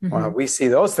medicine. Mm-hmm. We see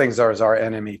those things as our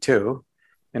enemy too.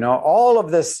 All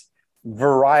of this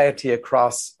variety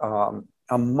across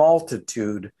a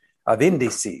multitude of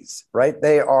indices, right?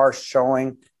 They are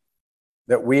showing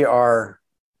that we are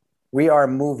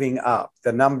moving up.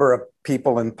 The number of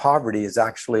people in poverty is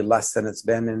actually less than it's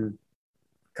been in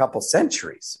a couple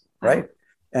centuries, right?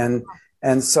 And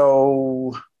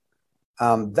so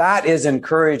that is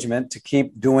encouragement to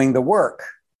keep doing the work.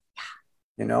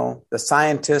 The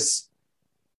scientists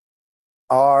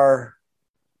are,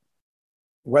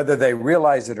 whether they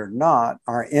realize it or not,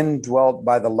 are indwelt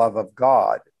by the love of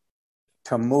God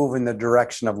to move in the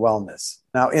direction of wellness.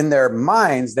 Now, in their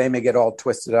minds, they may get all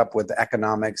twisted up with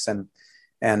economics and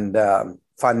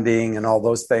funding and all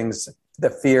those things, the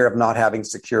fear of not having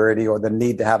security or the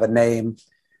need to have a name,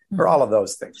 or all of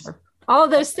those things. All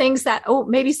of those things that,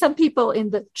 maybe some people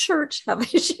in the church have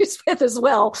issues with as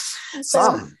well.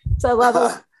 Some. It's a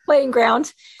level playing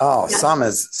ground. Oh, yes. Some.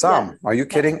 Yes. Are you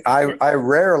kidding? I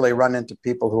rarely run into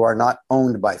people who are not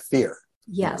owned by fear.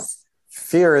 Yes.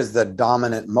 Fear is the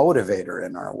dominant motivator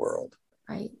in our world.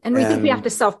 Right. And we think we have to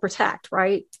self-protect,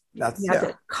 right? That's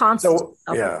to constantly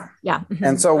Yeah. Mm-hmm.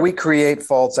 And so we create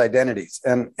false identities.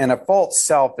 And a false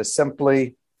self is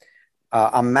simply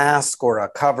a mask or a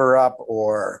cover-up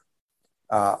or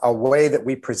a way that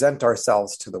we present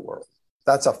ourselves to the world.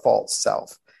 That's a false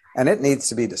self. And it needs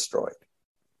to be destroyed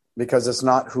because it's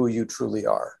not who you truly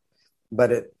are.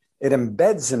 But it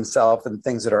embeds himself in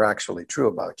things that are actually true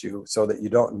about you so that you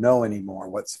don't know anymore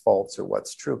what's false or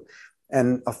what's true.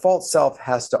 And a false self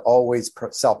has to always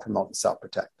self-promote and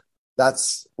self-protect.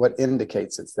 That's what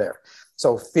indicates it's there.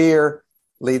 So fear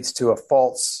leads to a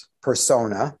false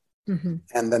persona. Mm-hmm.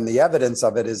 And then the evidence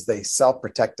of it is they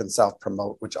self-protect and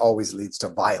self-promote, which always leads to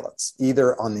violence,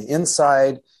 either on the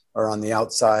inside or on the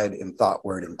outside in thought,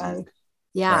 word, and deed.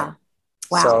 Yeah. Right?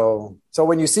 Wow. So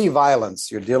when you see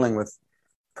violence, you're dealing with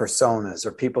personas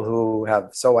or people who have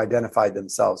so identified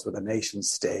themselves with a nation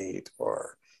state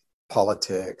or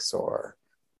politics or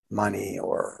money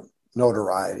or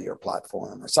notoriety or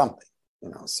platform or something,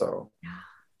 so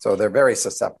they're very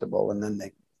susceptible. And then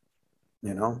they,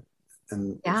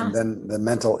 and then the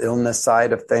mental illness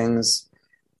side of things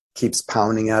keeps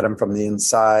pounding at them from the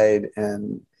inside,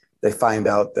 and they find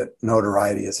out that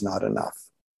notoriety is not enough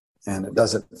and it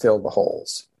doesn't fill the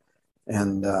holes.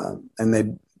 And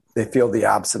they feel the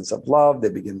absence of love. They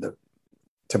begin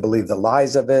to believe the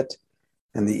lies of it.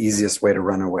 And the easiest way to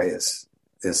run away is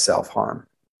self-harm.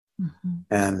 Mm-hmm.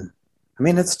 And I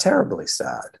mean, it's terribly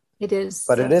sad. It is.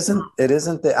 But it isn't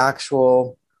the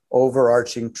actual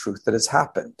overarching truth that has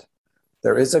happened.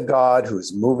 There is a God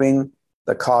who's moving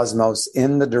the cosmos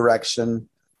in the direction,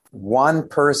 one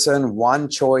person, one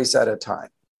choice at a time.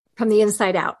 From the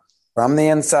inside out. From the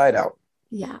inside out.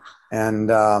 Yeah.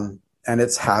 And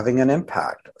it's having an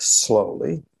impact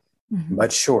slowly, mm-hmm.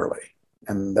 but surely.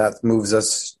 And that moves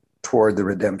us toward the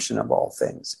redemption of all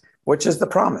things, which is the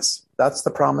promise. That's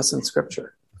the promise in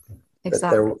Scripture.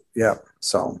 Exactly.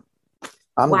 So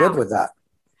I'm good with that.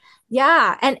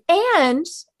 Yeah.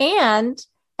 And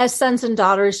as sons and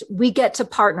daughters, we get to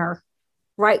partner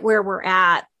right where we're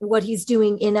at, what he's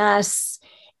doing in us,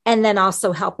 and then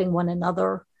also helping one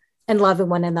another and loving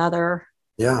one another.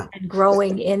 Yeah. And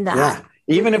growing in that. Yeah.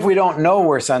 Even if we don't know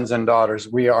we're sons and daughters,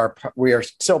 we are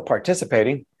still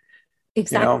participating.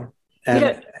 Exactly.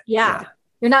 And, yeah.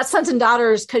 You're not sons and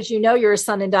daughters because you know you're a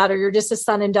son and daughter. You're just a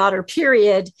son and daughter,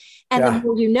 period. And the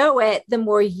more you know it, the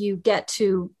more you get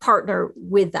to partner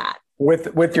with that.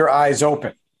 With your eyes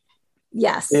open.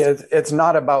 Yes. It's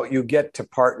not about you get to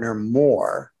partner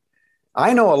more.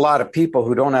 I know a lot of people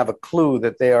who don't have a clue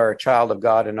that they are a child of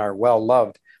God and are well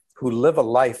loved, who live a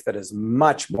life that is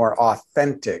much more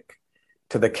authentic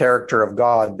to the character of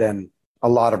God than a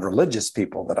lot of religious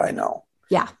people that I know.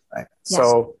 Yeah. Right? Yes.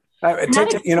 So that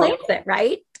explains it,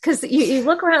 right? Because you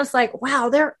look around, it's like, wow,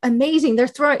 they're amazing. They're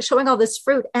showing all this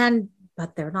fruit,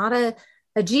 but they're not a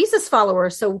Jesus follower.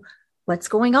 So what's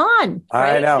going on?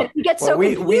 Right? I know. You get so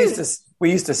confused.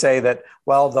 We used to say that,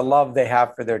 well, the love they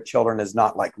have for their children is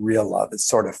not like real love. It's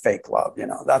sort of fake love.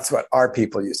 That's what our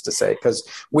people used to say, because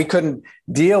we couldn't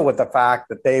deal with the fact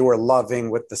that they were loving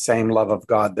with the same love of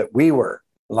God that we were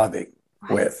loving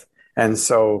with. And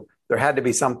so there had to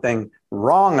be something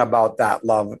wrong about that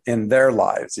love in their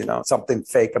lives, something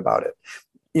fake about it.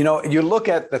 You look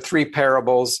at the three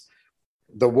parables,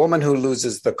 the woman who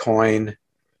loses the coin,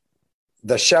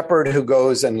 the shepherd who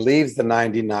goes and leaves the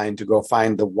 99 to go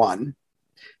find the one,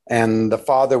 and the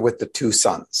father with the two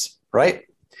sons, right?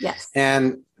 Yes.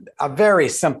 And a very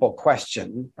simple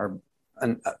question, or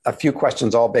a few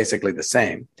questions, all basically the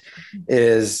same,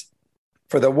 is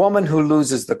for the woman who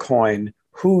loses the coin,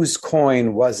 whose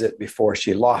coin was it before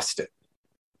she lost it?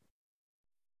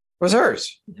 It was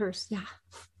hers. Hers, yeah.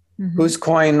 Mm-hmm. Whose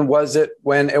coin was it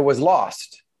when it was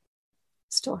lost?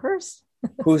 Still hers.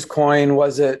 Whose coin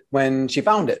was it when she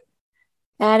found it?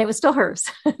 And it was still hers.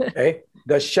 Okay.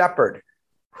 The shepherd,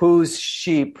 whose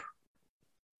sheep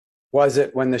was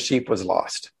it when the sheep was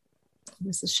lost? It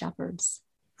was the shepherd's.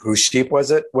 Whose sheep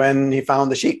was it when he found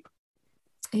the sheep?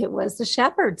 It was the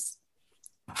shepherd's.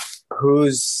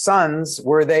 Whose sons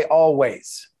were they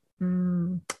always?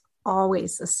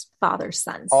 Always the father's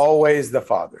sons. Always the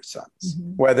father's sons.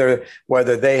 Mm-hmm.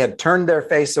 Whether they had turned their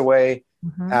face away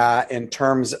in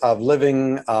terms of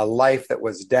living a life that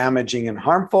was damaging and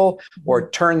harmful,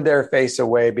 or turned their face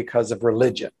away because of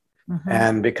religion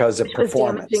and because of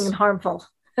performance. Damaging and harmful.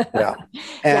 Yeah.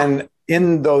 And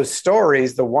in those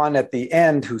stories, the one at the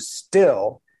end who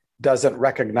still doesn't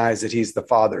recognize that he's the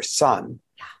father's son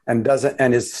and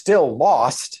is still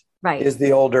lost is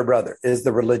the older brother, is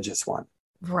the religious one.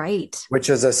 Right. Which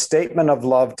is a statement of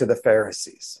love to the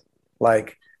Pharisees.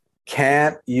 Like,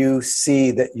 can't you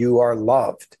see that you are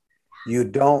loved? You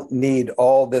don't need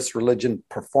all this religion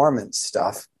performance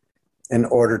stuff in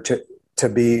order to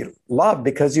be loved,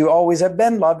 because you always have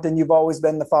been loved and you've always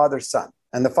been the Father's son.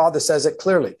 And the Father says it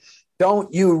clearly.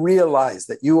 Don't you realize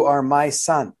that you are my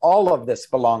son? All of this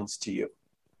belongs to you.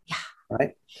 Yeah.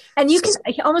 Right. And you can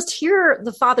almost hear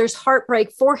the Father's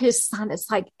heartbreak for his son.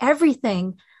 It's like,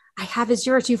 everything I have is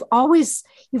yours. You've always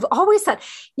said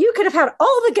you could have had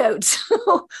all the goats.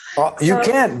 You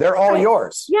can. They're all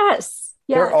yours. Yes.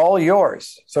 They're all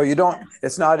yours. So you don't,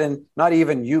 it's not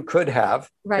even you could have.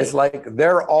 Right. It's like,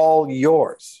 they're all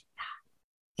yours.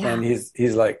 Yeah. And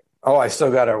he's like, oh, I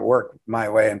still got to work my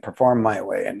way and perform my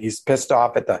way. And he's pissed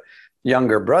off at the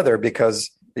younger brother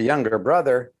because the younger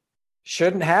brother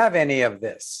shouldn't have any of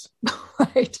this.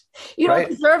 Right. You don't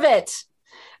deserve it.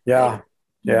 Yeah. Right.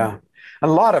 Yeah. And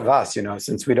a lot of us,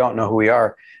 since we don't know who we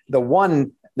are, the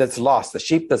one that's lost, the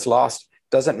sheep that's lost,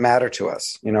 doesn't matter to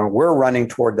us. We're running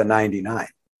toward the 99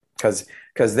 because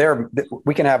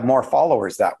we can have more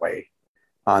followers that way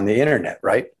on the internet,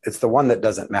 right? It's the one that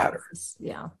doesn't matter.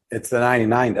 Yeah. It's the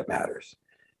 99 that matters.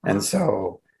 And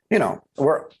so,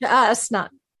 we're to us,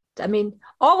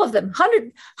 all of them,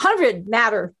 100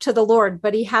 matter to the Lord,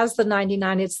 but he has the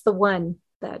 99. It's the one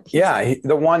that.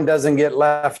 The one doesn't get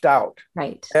left out.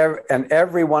 Right. And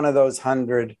every one of those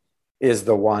 100 is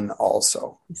the one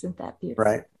also. Isn't that beautiful?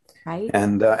 Right. Right.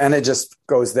 And it just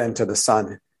goes then to the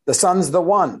son. The son's the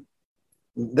one.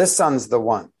 This son's the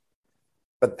one.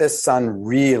 But this son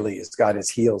really has got his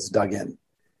heels dug in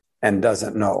and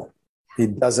doesn't know. He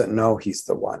doesn't know he's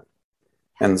the one.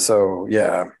 And so,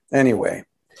 anyway.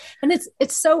 And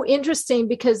it's so interesting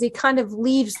because he kind of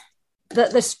leaves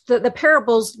the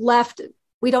parables left.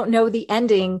 We don't know the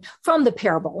ending from the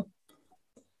parable.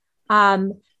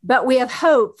 But we have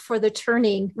hope for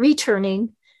the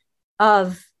returning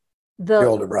of the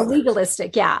older brother.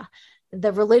 Legalistic,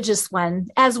 the religious one,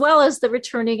 as well as the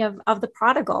returning of the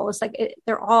prodigal. It's like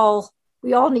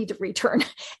we all need to return,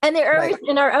 and there are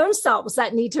in our own selves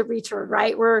that need to return.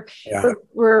 Right? We're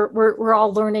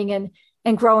all learning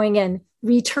and growing and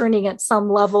returning at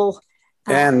some level.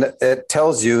 And it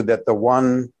tells you that the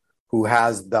one who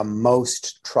has the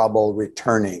most trouble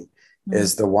returning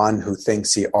is the one who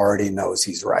thinks he already knows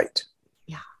he's right.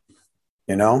 Yeah.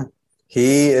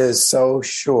 He is so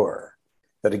sure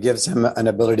that it gives him an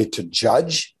ability to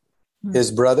judge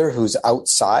his brother who's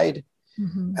outside,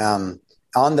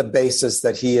 on the basis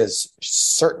that he is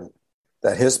certain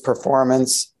that his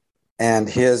performance and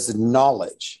his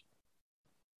knowledge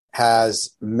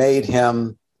has made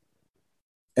him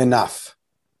enough.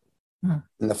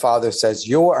 And the father says,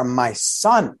 "You are my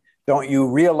son. Don't you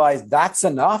realize that's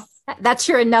enough?" That's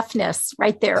your enoughness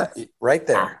right there. Right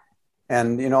there. Yeah.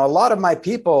 And, a lot of my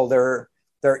people, they're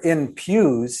in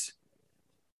pews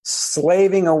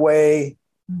slaving away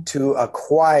to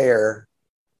acquire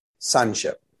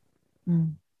sonship.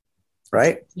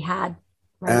 Right? He had.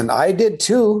 Right. And I did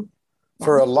too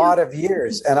for a lot of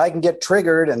years. And I can get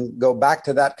triggered and go back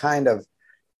to that kind of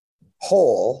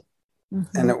hole.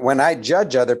 And when I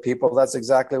judge other people, that's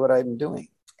exactly what I'm doing.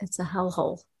 It's a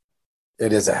hellhole.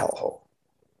 It is a hellhole.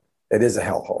 It is a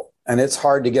hellhole. And it's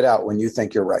hard to get out when you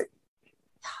think you're right.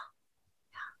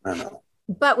 I know.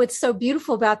 But what's so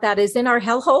beautiful about that is in our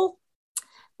hellhole,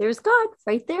 there's God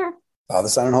right there. Father,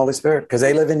 Son, and Holy Spirit, because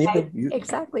they live in you. Right.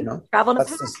 Exactly. Travel in a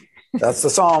pack. That's the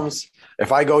Psalms.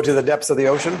 If I go to the depths of the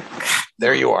ocean,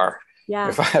 there you are. Yeah.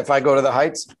 If I go to the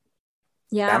heights,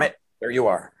 damn it, there you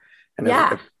are. And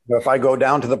if I go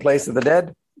down to the place of the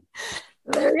dead,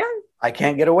 there you are. I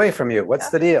can't get away from you. What's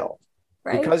the deal?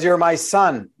 Right. Because you're my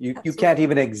son. You can't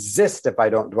even exist if I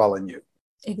don't dwell in you.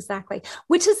 Exactly.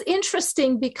 Which is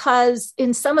interesting because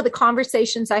in some of the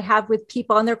conversations I have with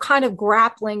people, and they're kind of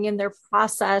grappling in their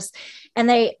process, and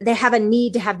they have a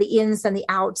need to have the ins and the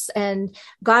outs, and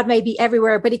God may be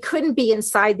everywhere, but he couldn't be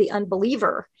inside the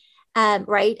unbeliever.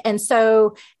 Right. And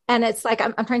so, and it's like,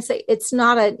 I'm trying to say, it's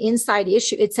not an inside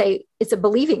issue. It's a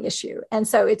believing issue. And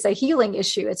so it's a healing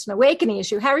issue. It's an awakening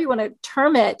issue, however you want to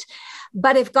term it.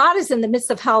 But if God is in the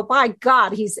midst of hell, by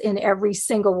God, he's in every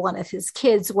single one of his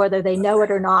kids, whether they know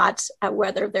it or not,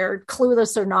 whether they're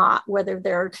clueless or not, whether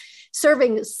they're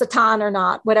serving Satan or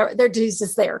not, whatever, they're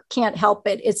Jesus there. Can't help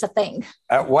it. It's a thing.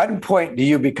 At what point do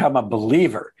you become a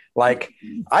believer? Like,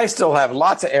 I still have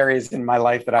lots of areas in my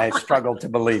life that I struggle to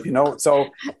believe, so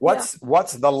what's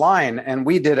the line? And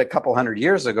we did a couple hundred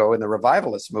years ago in the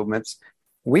revivalist movements,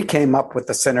 we came up with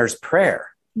the sinner's prayer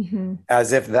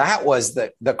as if that was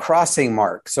the crossing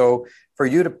mark. So for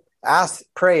you to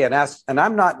pray and ask, and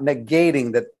I'm not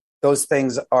negating that those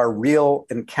things are real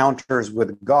encounters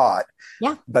with God,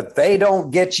 but they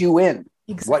don't get you in.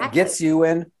 Exactly. What gets you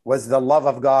in was the love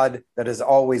of God that has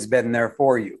always been there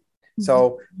for you.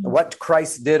 So what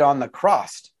Christ did on the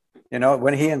cross,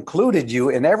 when he included you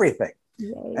in everything.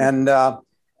 Yay.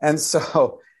 And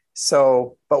so,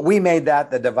 but we made that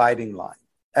the dividing line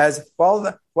as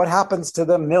well. What happens to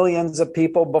the millions of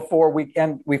people before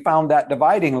we found that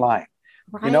dividing line,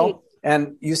 right.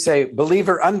 And you say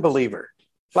believer, unbeliever,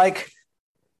 like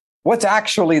what's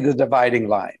actually the dividing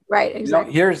line? Right.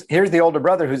 Exactly. Here's the older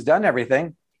brother who's done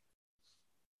everything.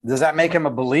 Does that make him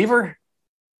a believer?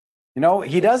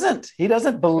 He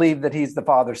doesn't believe that he's the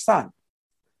Father's son.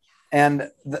 And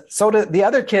so the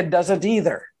other kid doesn't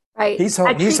either. Right. He's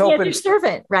hoping your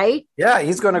servant, right? Yeah.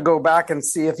 He's going to go back and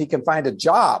see if he can find a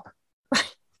job.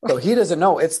 Right. So he doesn't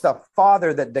know. It's the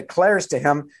Father that declares to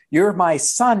him, "You're my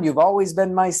son. You've always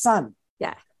been my son."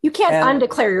 Yeah. You can't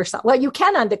undeclare yourself. Well, you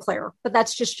can undeclare, but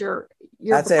that's just your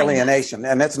that's alienation,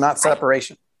 and it's not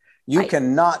separation. Right. You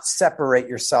cannot separate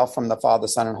yourself from the Father,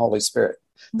 Son, and Holy Spirit.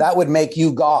 That would make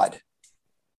you God.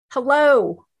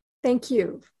 Hello. Thank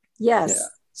you. Yes. Yeah.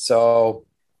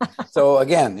 So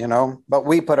again, but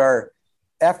we put our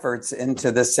efforts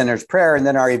into the sinner's prayer, and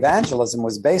then our evangelism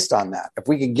was based on that. If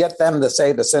we could get them to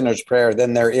say the sinner's prayer,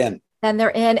 then they're in. And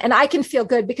I can feel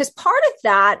good because part of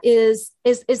that is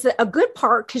a good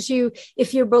part, because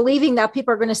if you're believing that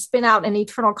people are going to spin out in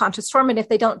eternal conscious torment if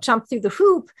they don't jump through the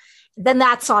hoop, then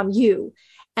that's on you.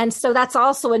 And so that's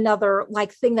also another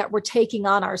thing that we're taking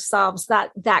on ourselves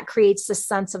that creates this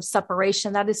sense of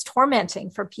separation that is tormenting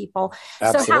for people.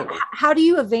 Absolutely. So how do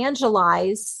you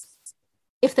evangelize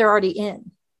if they're already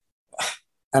in?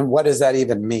 And what does that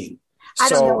even mean? I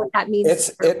don't know what that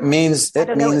means.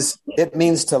 It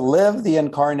means to live the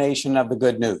incarnation of the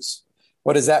good news.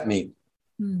 What does that mean?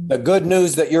 The good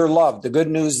news that you're loved, the good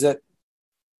news that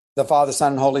the Father,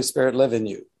 Son, and Holy Spirit live in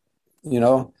you.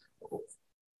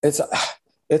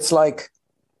 It's like,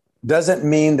 doesn't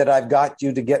mean that I've got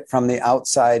you to get from the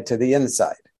outside to the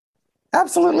inside.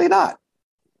 Absolutely not.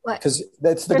 Because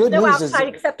that's the good news. There's no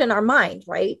outside except in our mind,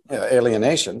 right?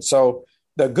 Alienation. So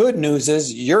the good news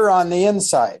is you're on the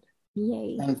inside.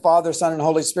 Yay. And Father, Son, and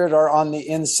Holy Spirit are on the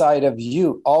inside of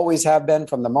you. Always have been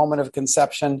from the moment of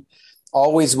conception.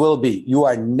 Always will be. You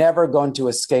are never going to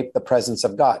escape the presence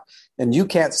of God. And you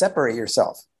can't separate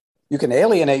yourself. You can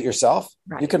alienate yourself.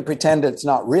 Right. You can pretend it's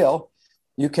not real.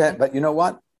 You can't, but you know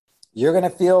what? You're going to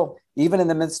feel, even in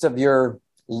the midst of your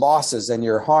losses and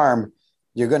your harm,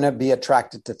 you're going to be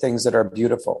attracted to things that are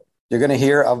beautiful. You're going to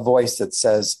hear a voice that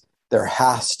says, there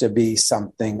has to be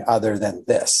something other than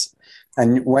this.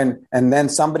 And then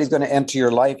somebody's going to enter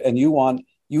your life and you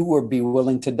will be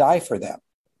willing to die for them.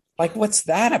 Like, what's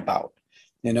that about?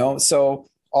 So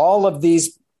all of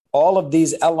these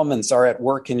elements are at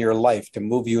work in your life to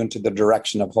move you into the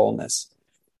direction of wholeness.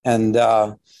 And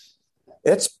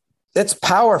it's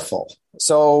powerful.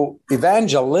 So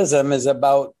evangelism is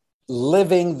about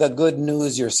living the good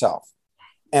news yourself.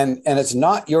 And it's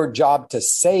not your job to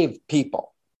save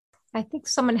people. I think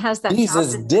someone has that.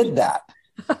 Jesus did that.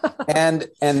 and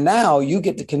now you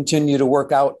get to continue to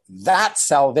work out that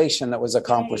salvation that was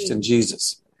accomplished in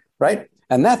Jesus, right?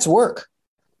 And that's work.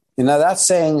 That's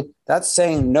saying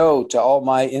no to all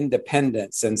my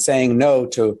independence and saying no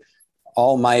to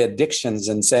all my addictions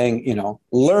and saying,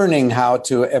 learning how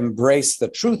to embrace the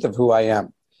truth of who I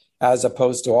am as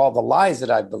opposed to all the lies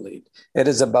that I believed. It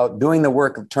is about doing the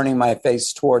work of turning my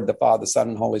face toward the Father, Son,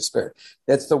 and Holy Spirit.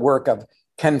 It's the work of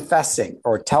confessing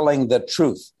or telling the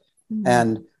truth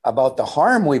and about the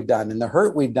harm we've done and the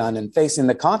hurt we've done and facing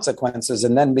the consequences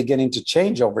and then beginning to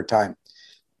change over time.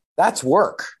 That's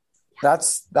work.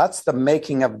 That's the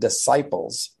making of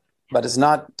disciples, but it's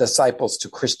not disciples to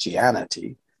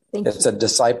Christianity. It's a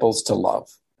disciples to love.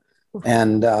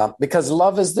 And because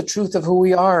love is the truth of who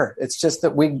we are. It's just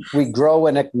that we grow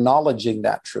in acknowledging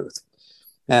that truth.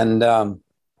 And I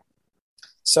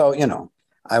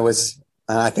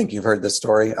think you've heard this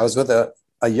story. I was with a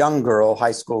young girl,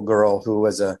 high school girl, who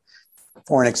was a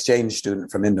foreign exchange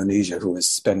student from Indonesia who was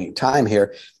spending time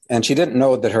here. And she didn't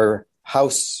know that her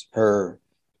house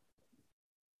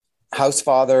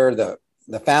father,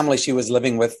 the family she was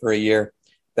living with for a year,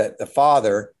 that the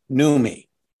father knew me.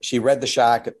 She read the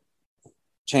shack. It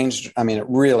changed. It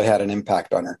really had an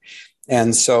impact on her.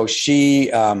 And so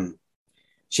she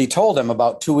told him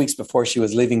about 2 weeks before she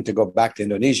was leaving to go back to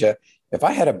Indonesia, if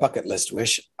I had a bucket list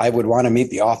wish, I would want to meet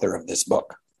the author of this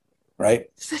book. Right.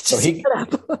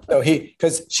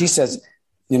 Because she says,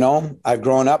 I've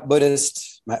grown up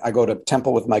Buddhist. I go to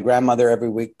temple with my grandmother every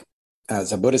week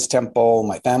as a Buddhist temple.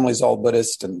 My family's all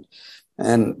Buddhist. And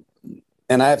I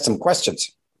have some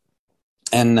questions.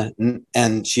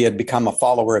 And she had become a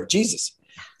follower of Jesus,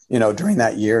 during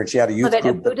that year. And she had a youth group.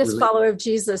 A Buddhist follower of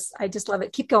Jesus. I just love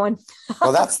it. Keep going.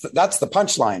 Well, that's the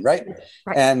punchline, right?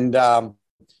 And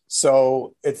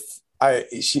so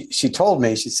she told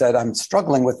me, she said, I'm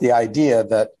struggling with the idea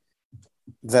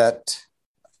that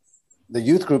the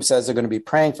youth group says they're going to be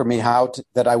praying for me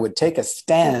that I would take a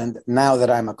stand now that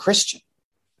I'm a Christian.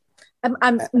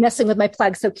 I'm messing with my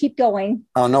plug, so keep going.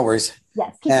 Oh, no worries.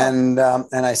 Yes. Keep going.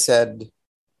 And I said,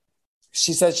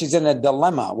 she said she's in a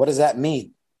dilemma. What does that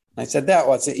mean? I said,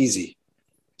 it's easy.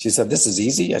 She said, this is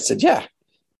easy. I said, yeah.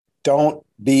 Don't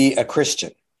be a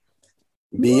Christian.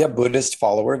 Be a Buddhist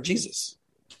follower of Jesus.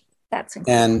 That's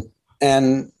incredible.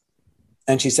 And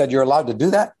she said, you're allowed to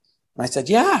do that? And I said,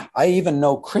 yeah, I even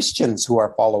know Christians who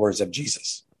are followers of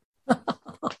Jesus.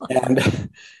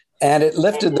 And it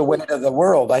lifted the weight of the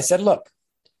world. I said, look,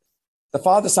 the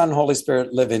Father, Son, and Holy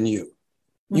Spirit live in you.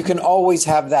 You can always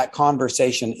have that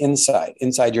conversation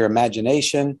inside your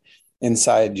imagination,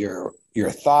 inside your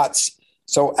thoughts.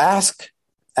 So ask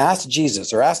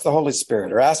Jesus or ask the Holy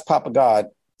Spirit or ask Papa God,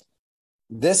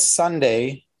 this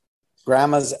Sunday,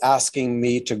 Grandma's asking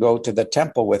me to go to the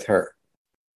temple with her.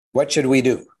 What should we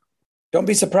do? Don't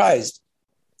be surprised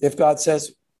if God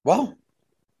says, well,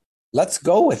 let's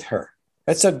go with her.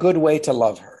 It's a good way to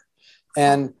love her.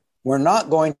 And we're not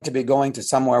going to be going to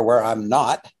somewhere where I'm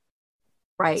not.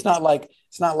 Right. It's not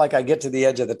like I get to the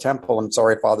edge of the temple and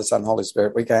sorry, Father, Son, Holy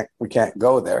Spirit, we can't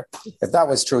go there. If that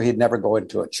was true, he'd never go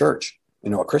into a church,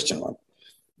 a Christian one.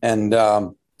 And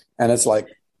it's like,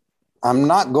 I'm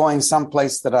not going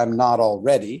someplace that I'm not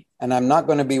already, and I'm not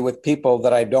going to be with people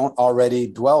that I don't already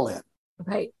dwell in.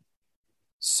 Right.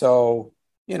 So,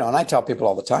 and I tell people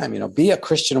all the time, be a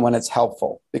Christian when it's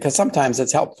helpful, because sometimes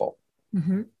it's helpful.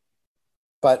 Mm-hmm.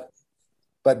 But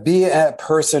be a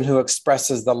person who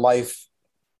expresses the life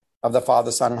of the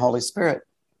Father, Son, and Holy Spirit.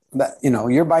 That,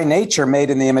 you're by nature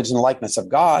made in the image and likeness of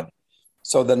God.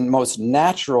 So the most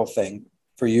natural thing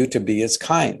for you to be is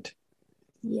kind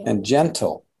and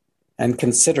gentle and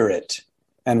considerate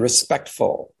and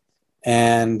respectful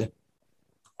and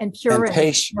pure and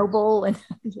patient, noble and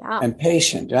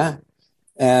patient,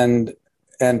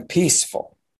 and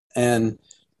peaceful and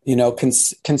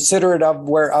considerate of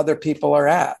where other people are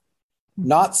at,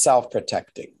 not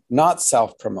self-protecting, not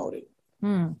self-promoting,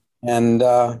 and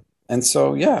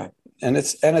so and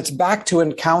it's back to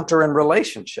encounter and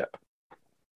relationship.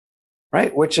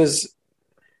 right? Which is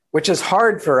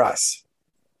hard for us,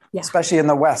 especially in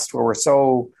the West, where we're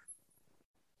so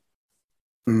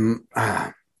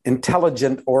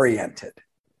intelligent oriented.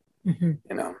 You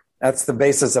know, that's the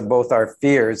basis of both our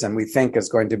fears and we think is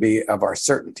going to be of our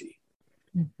certainty,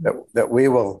 that we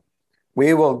will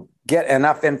get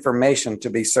enough information to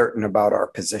be certain about our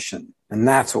position. And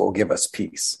that's what will give us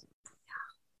peace.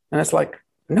 And it's like,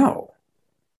 no,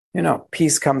 you know,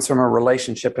 peace comes from a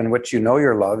relationship in which you know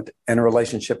you're loved and a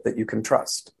relationship that you can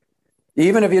trust.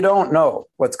 Even if you don't know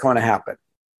what's going to happen,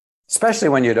 especially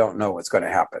when you don't know what's going to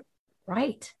happen.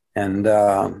 Right. And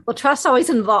well, trust always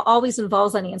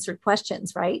involves unanswered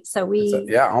questions, right? So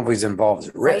always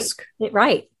involves risk.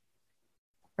 Right.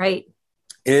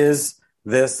 Is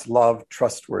this love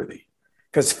trustworthy?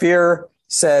 Because fear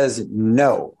says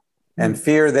no. And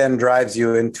fear then drives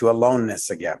you into aloneness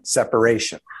again,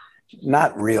 separation.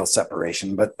 Not real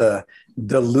separation, but the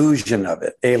delusion of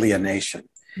it, alienation.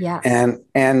 Yeah.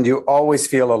 And you always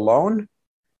feel alone.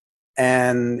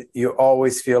 And you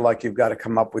always feel like you've got to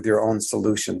come up with your own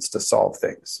solutions to solve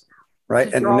things,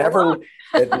 right? And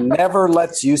it never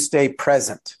lets you stay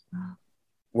present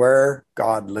where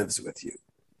God lives with you,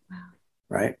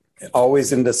 right?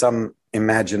 Always into some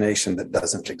imagination that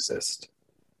doesn't exist.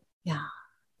 Yeah.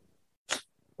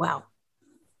 Wow.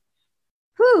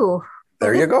 Whew.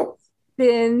 There you go.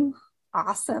 Been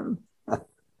awesome.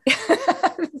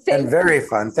 And very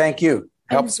fun. Thank you.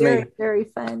 Very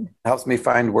fun. Helps me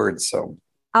find words. So.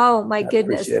 Oh my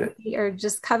goodness. We are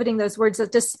just coveting those words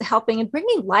of just helping and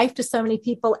bringing life to so many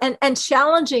people and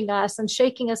challenging us and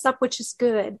shaking us up, which is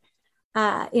good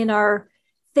in our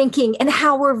thinking and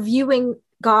how we're viewing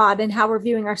God and how we're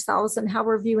viewing ourselves and how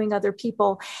we're viewing other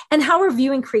people and how we're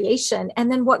viewing creation.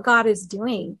 And then what God is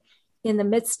doing in the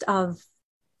midst of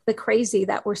the crazy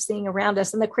that we're seeing around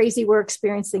us and the crazy we're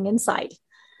experiencing inside.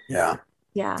 Yeah.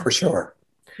 Yeah. For sure.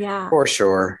 Yeah. For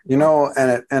sure. You know,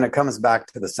 and it comes back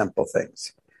to the simple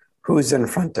things. Who's in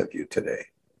front of you today?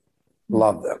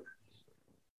 Love them.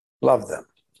 Love them.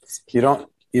 You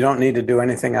don't need to do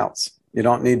anything else. You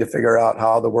don't need to figure out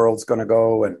how the world's going to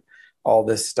go and all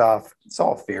this stuff. It's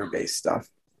all fear-based stuff,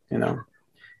 you know.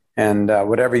 And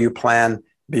whatever you plan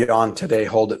beyond today,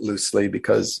 hold it loosely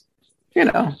because, you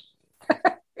know,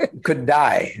 you could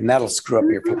die and that'll screw up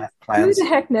your plans. Who the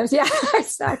heck knows? Yeah,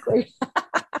 exactly.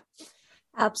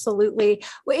 Absolutely.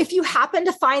 Well, if you happen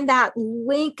to find that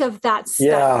link of that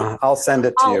stuff, I'll send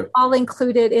it to you. I'll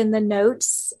include it in the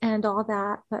notes and all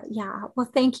that. But yeah, well,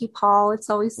 thank you, Paul. It's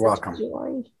always such a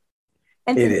joy.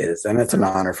 And it is, and it's an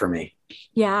honor for me.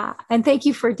 Yeah, and thank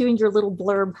you for doing your little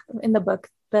blurb in the book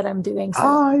that I'm doing.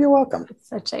 So you're welcome. It's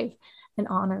such an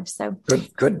honor. So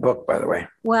good book, by the way.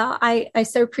 Well, I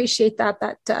so appreciate that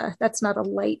that's not a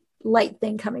light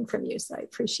thing coming from you. So I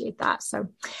appreciate that. So,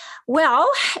 well,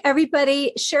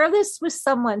 everybody share this with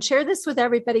someone, share this with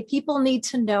everybody. People need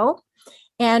to know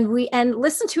and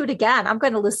listen to it again. I'm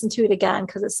going to listen to it again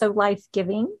because it's so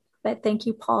life-giving. But thank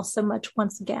you, Paul, so much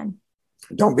once again.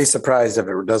 Don't be surprised if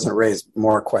it doesn't raise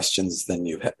more questions than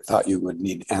you thought you would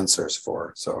need answers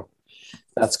for. So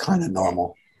that's kind of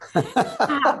normal.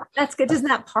 Wow, that's good. Isn't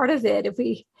that part of it? If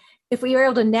we were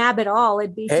able to nab it all,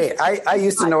 it'd be. Hey, I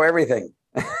used to know everything.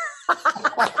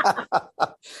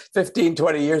 15,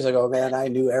 20 years ago, man, I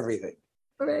knew everything.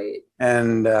 Right.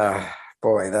 And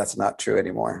boy, that's not true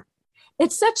anymore.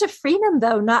 It's such a freedom,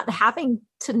 though, not having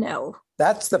to know.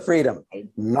 That's the freedom,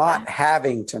 not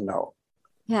having to know.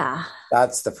 Yeah.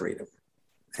 That's the freedom.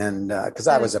 And because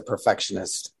I was a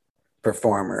perfectionist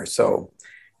performer. So,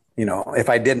 you know, if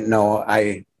I didn't know,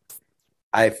 I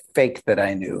faked that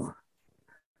I knew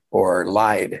or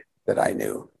lied that I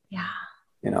knew. Yeah.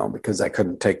 You know, because I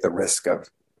couldn't take the risk of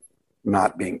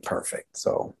not being perfect.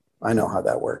 So I know how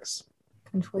that works.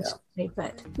 Unfortunately,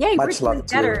 but yeah, much love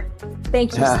better.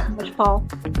 Thank you so much, Paul.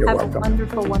 You're Have welcome. A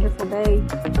wonderful, wonderful day.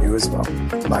 You as well.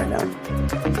 Bye now.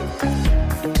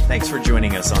 Thanks for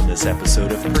joining us on this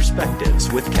episode of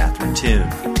Perspectives with Catherine Toon.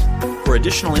 For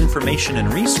additional information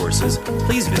and resources,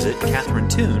 please visit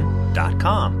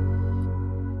catherinetoon.com.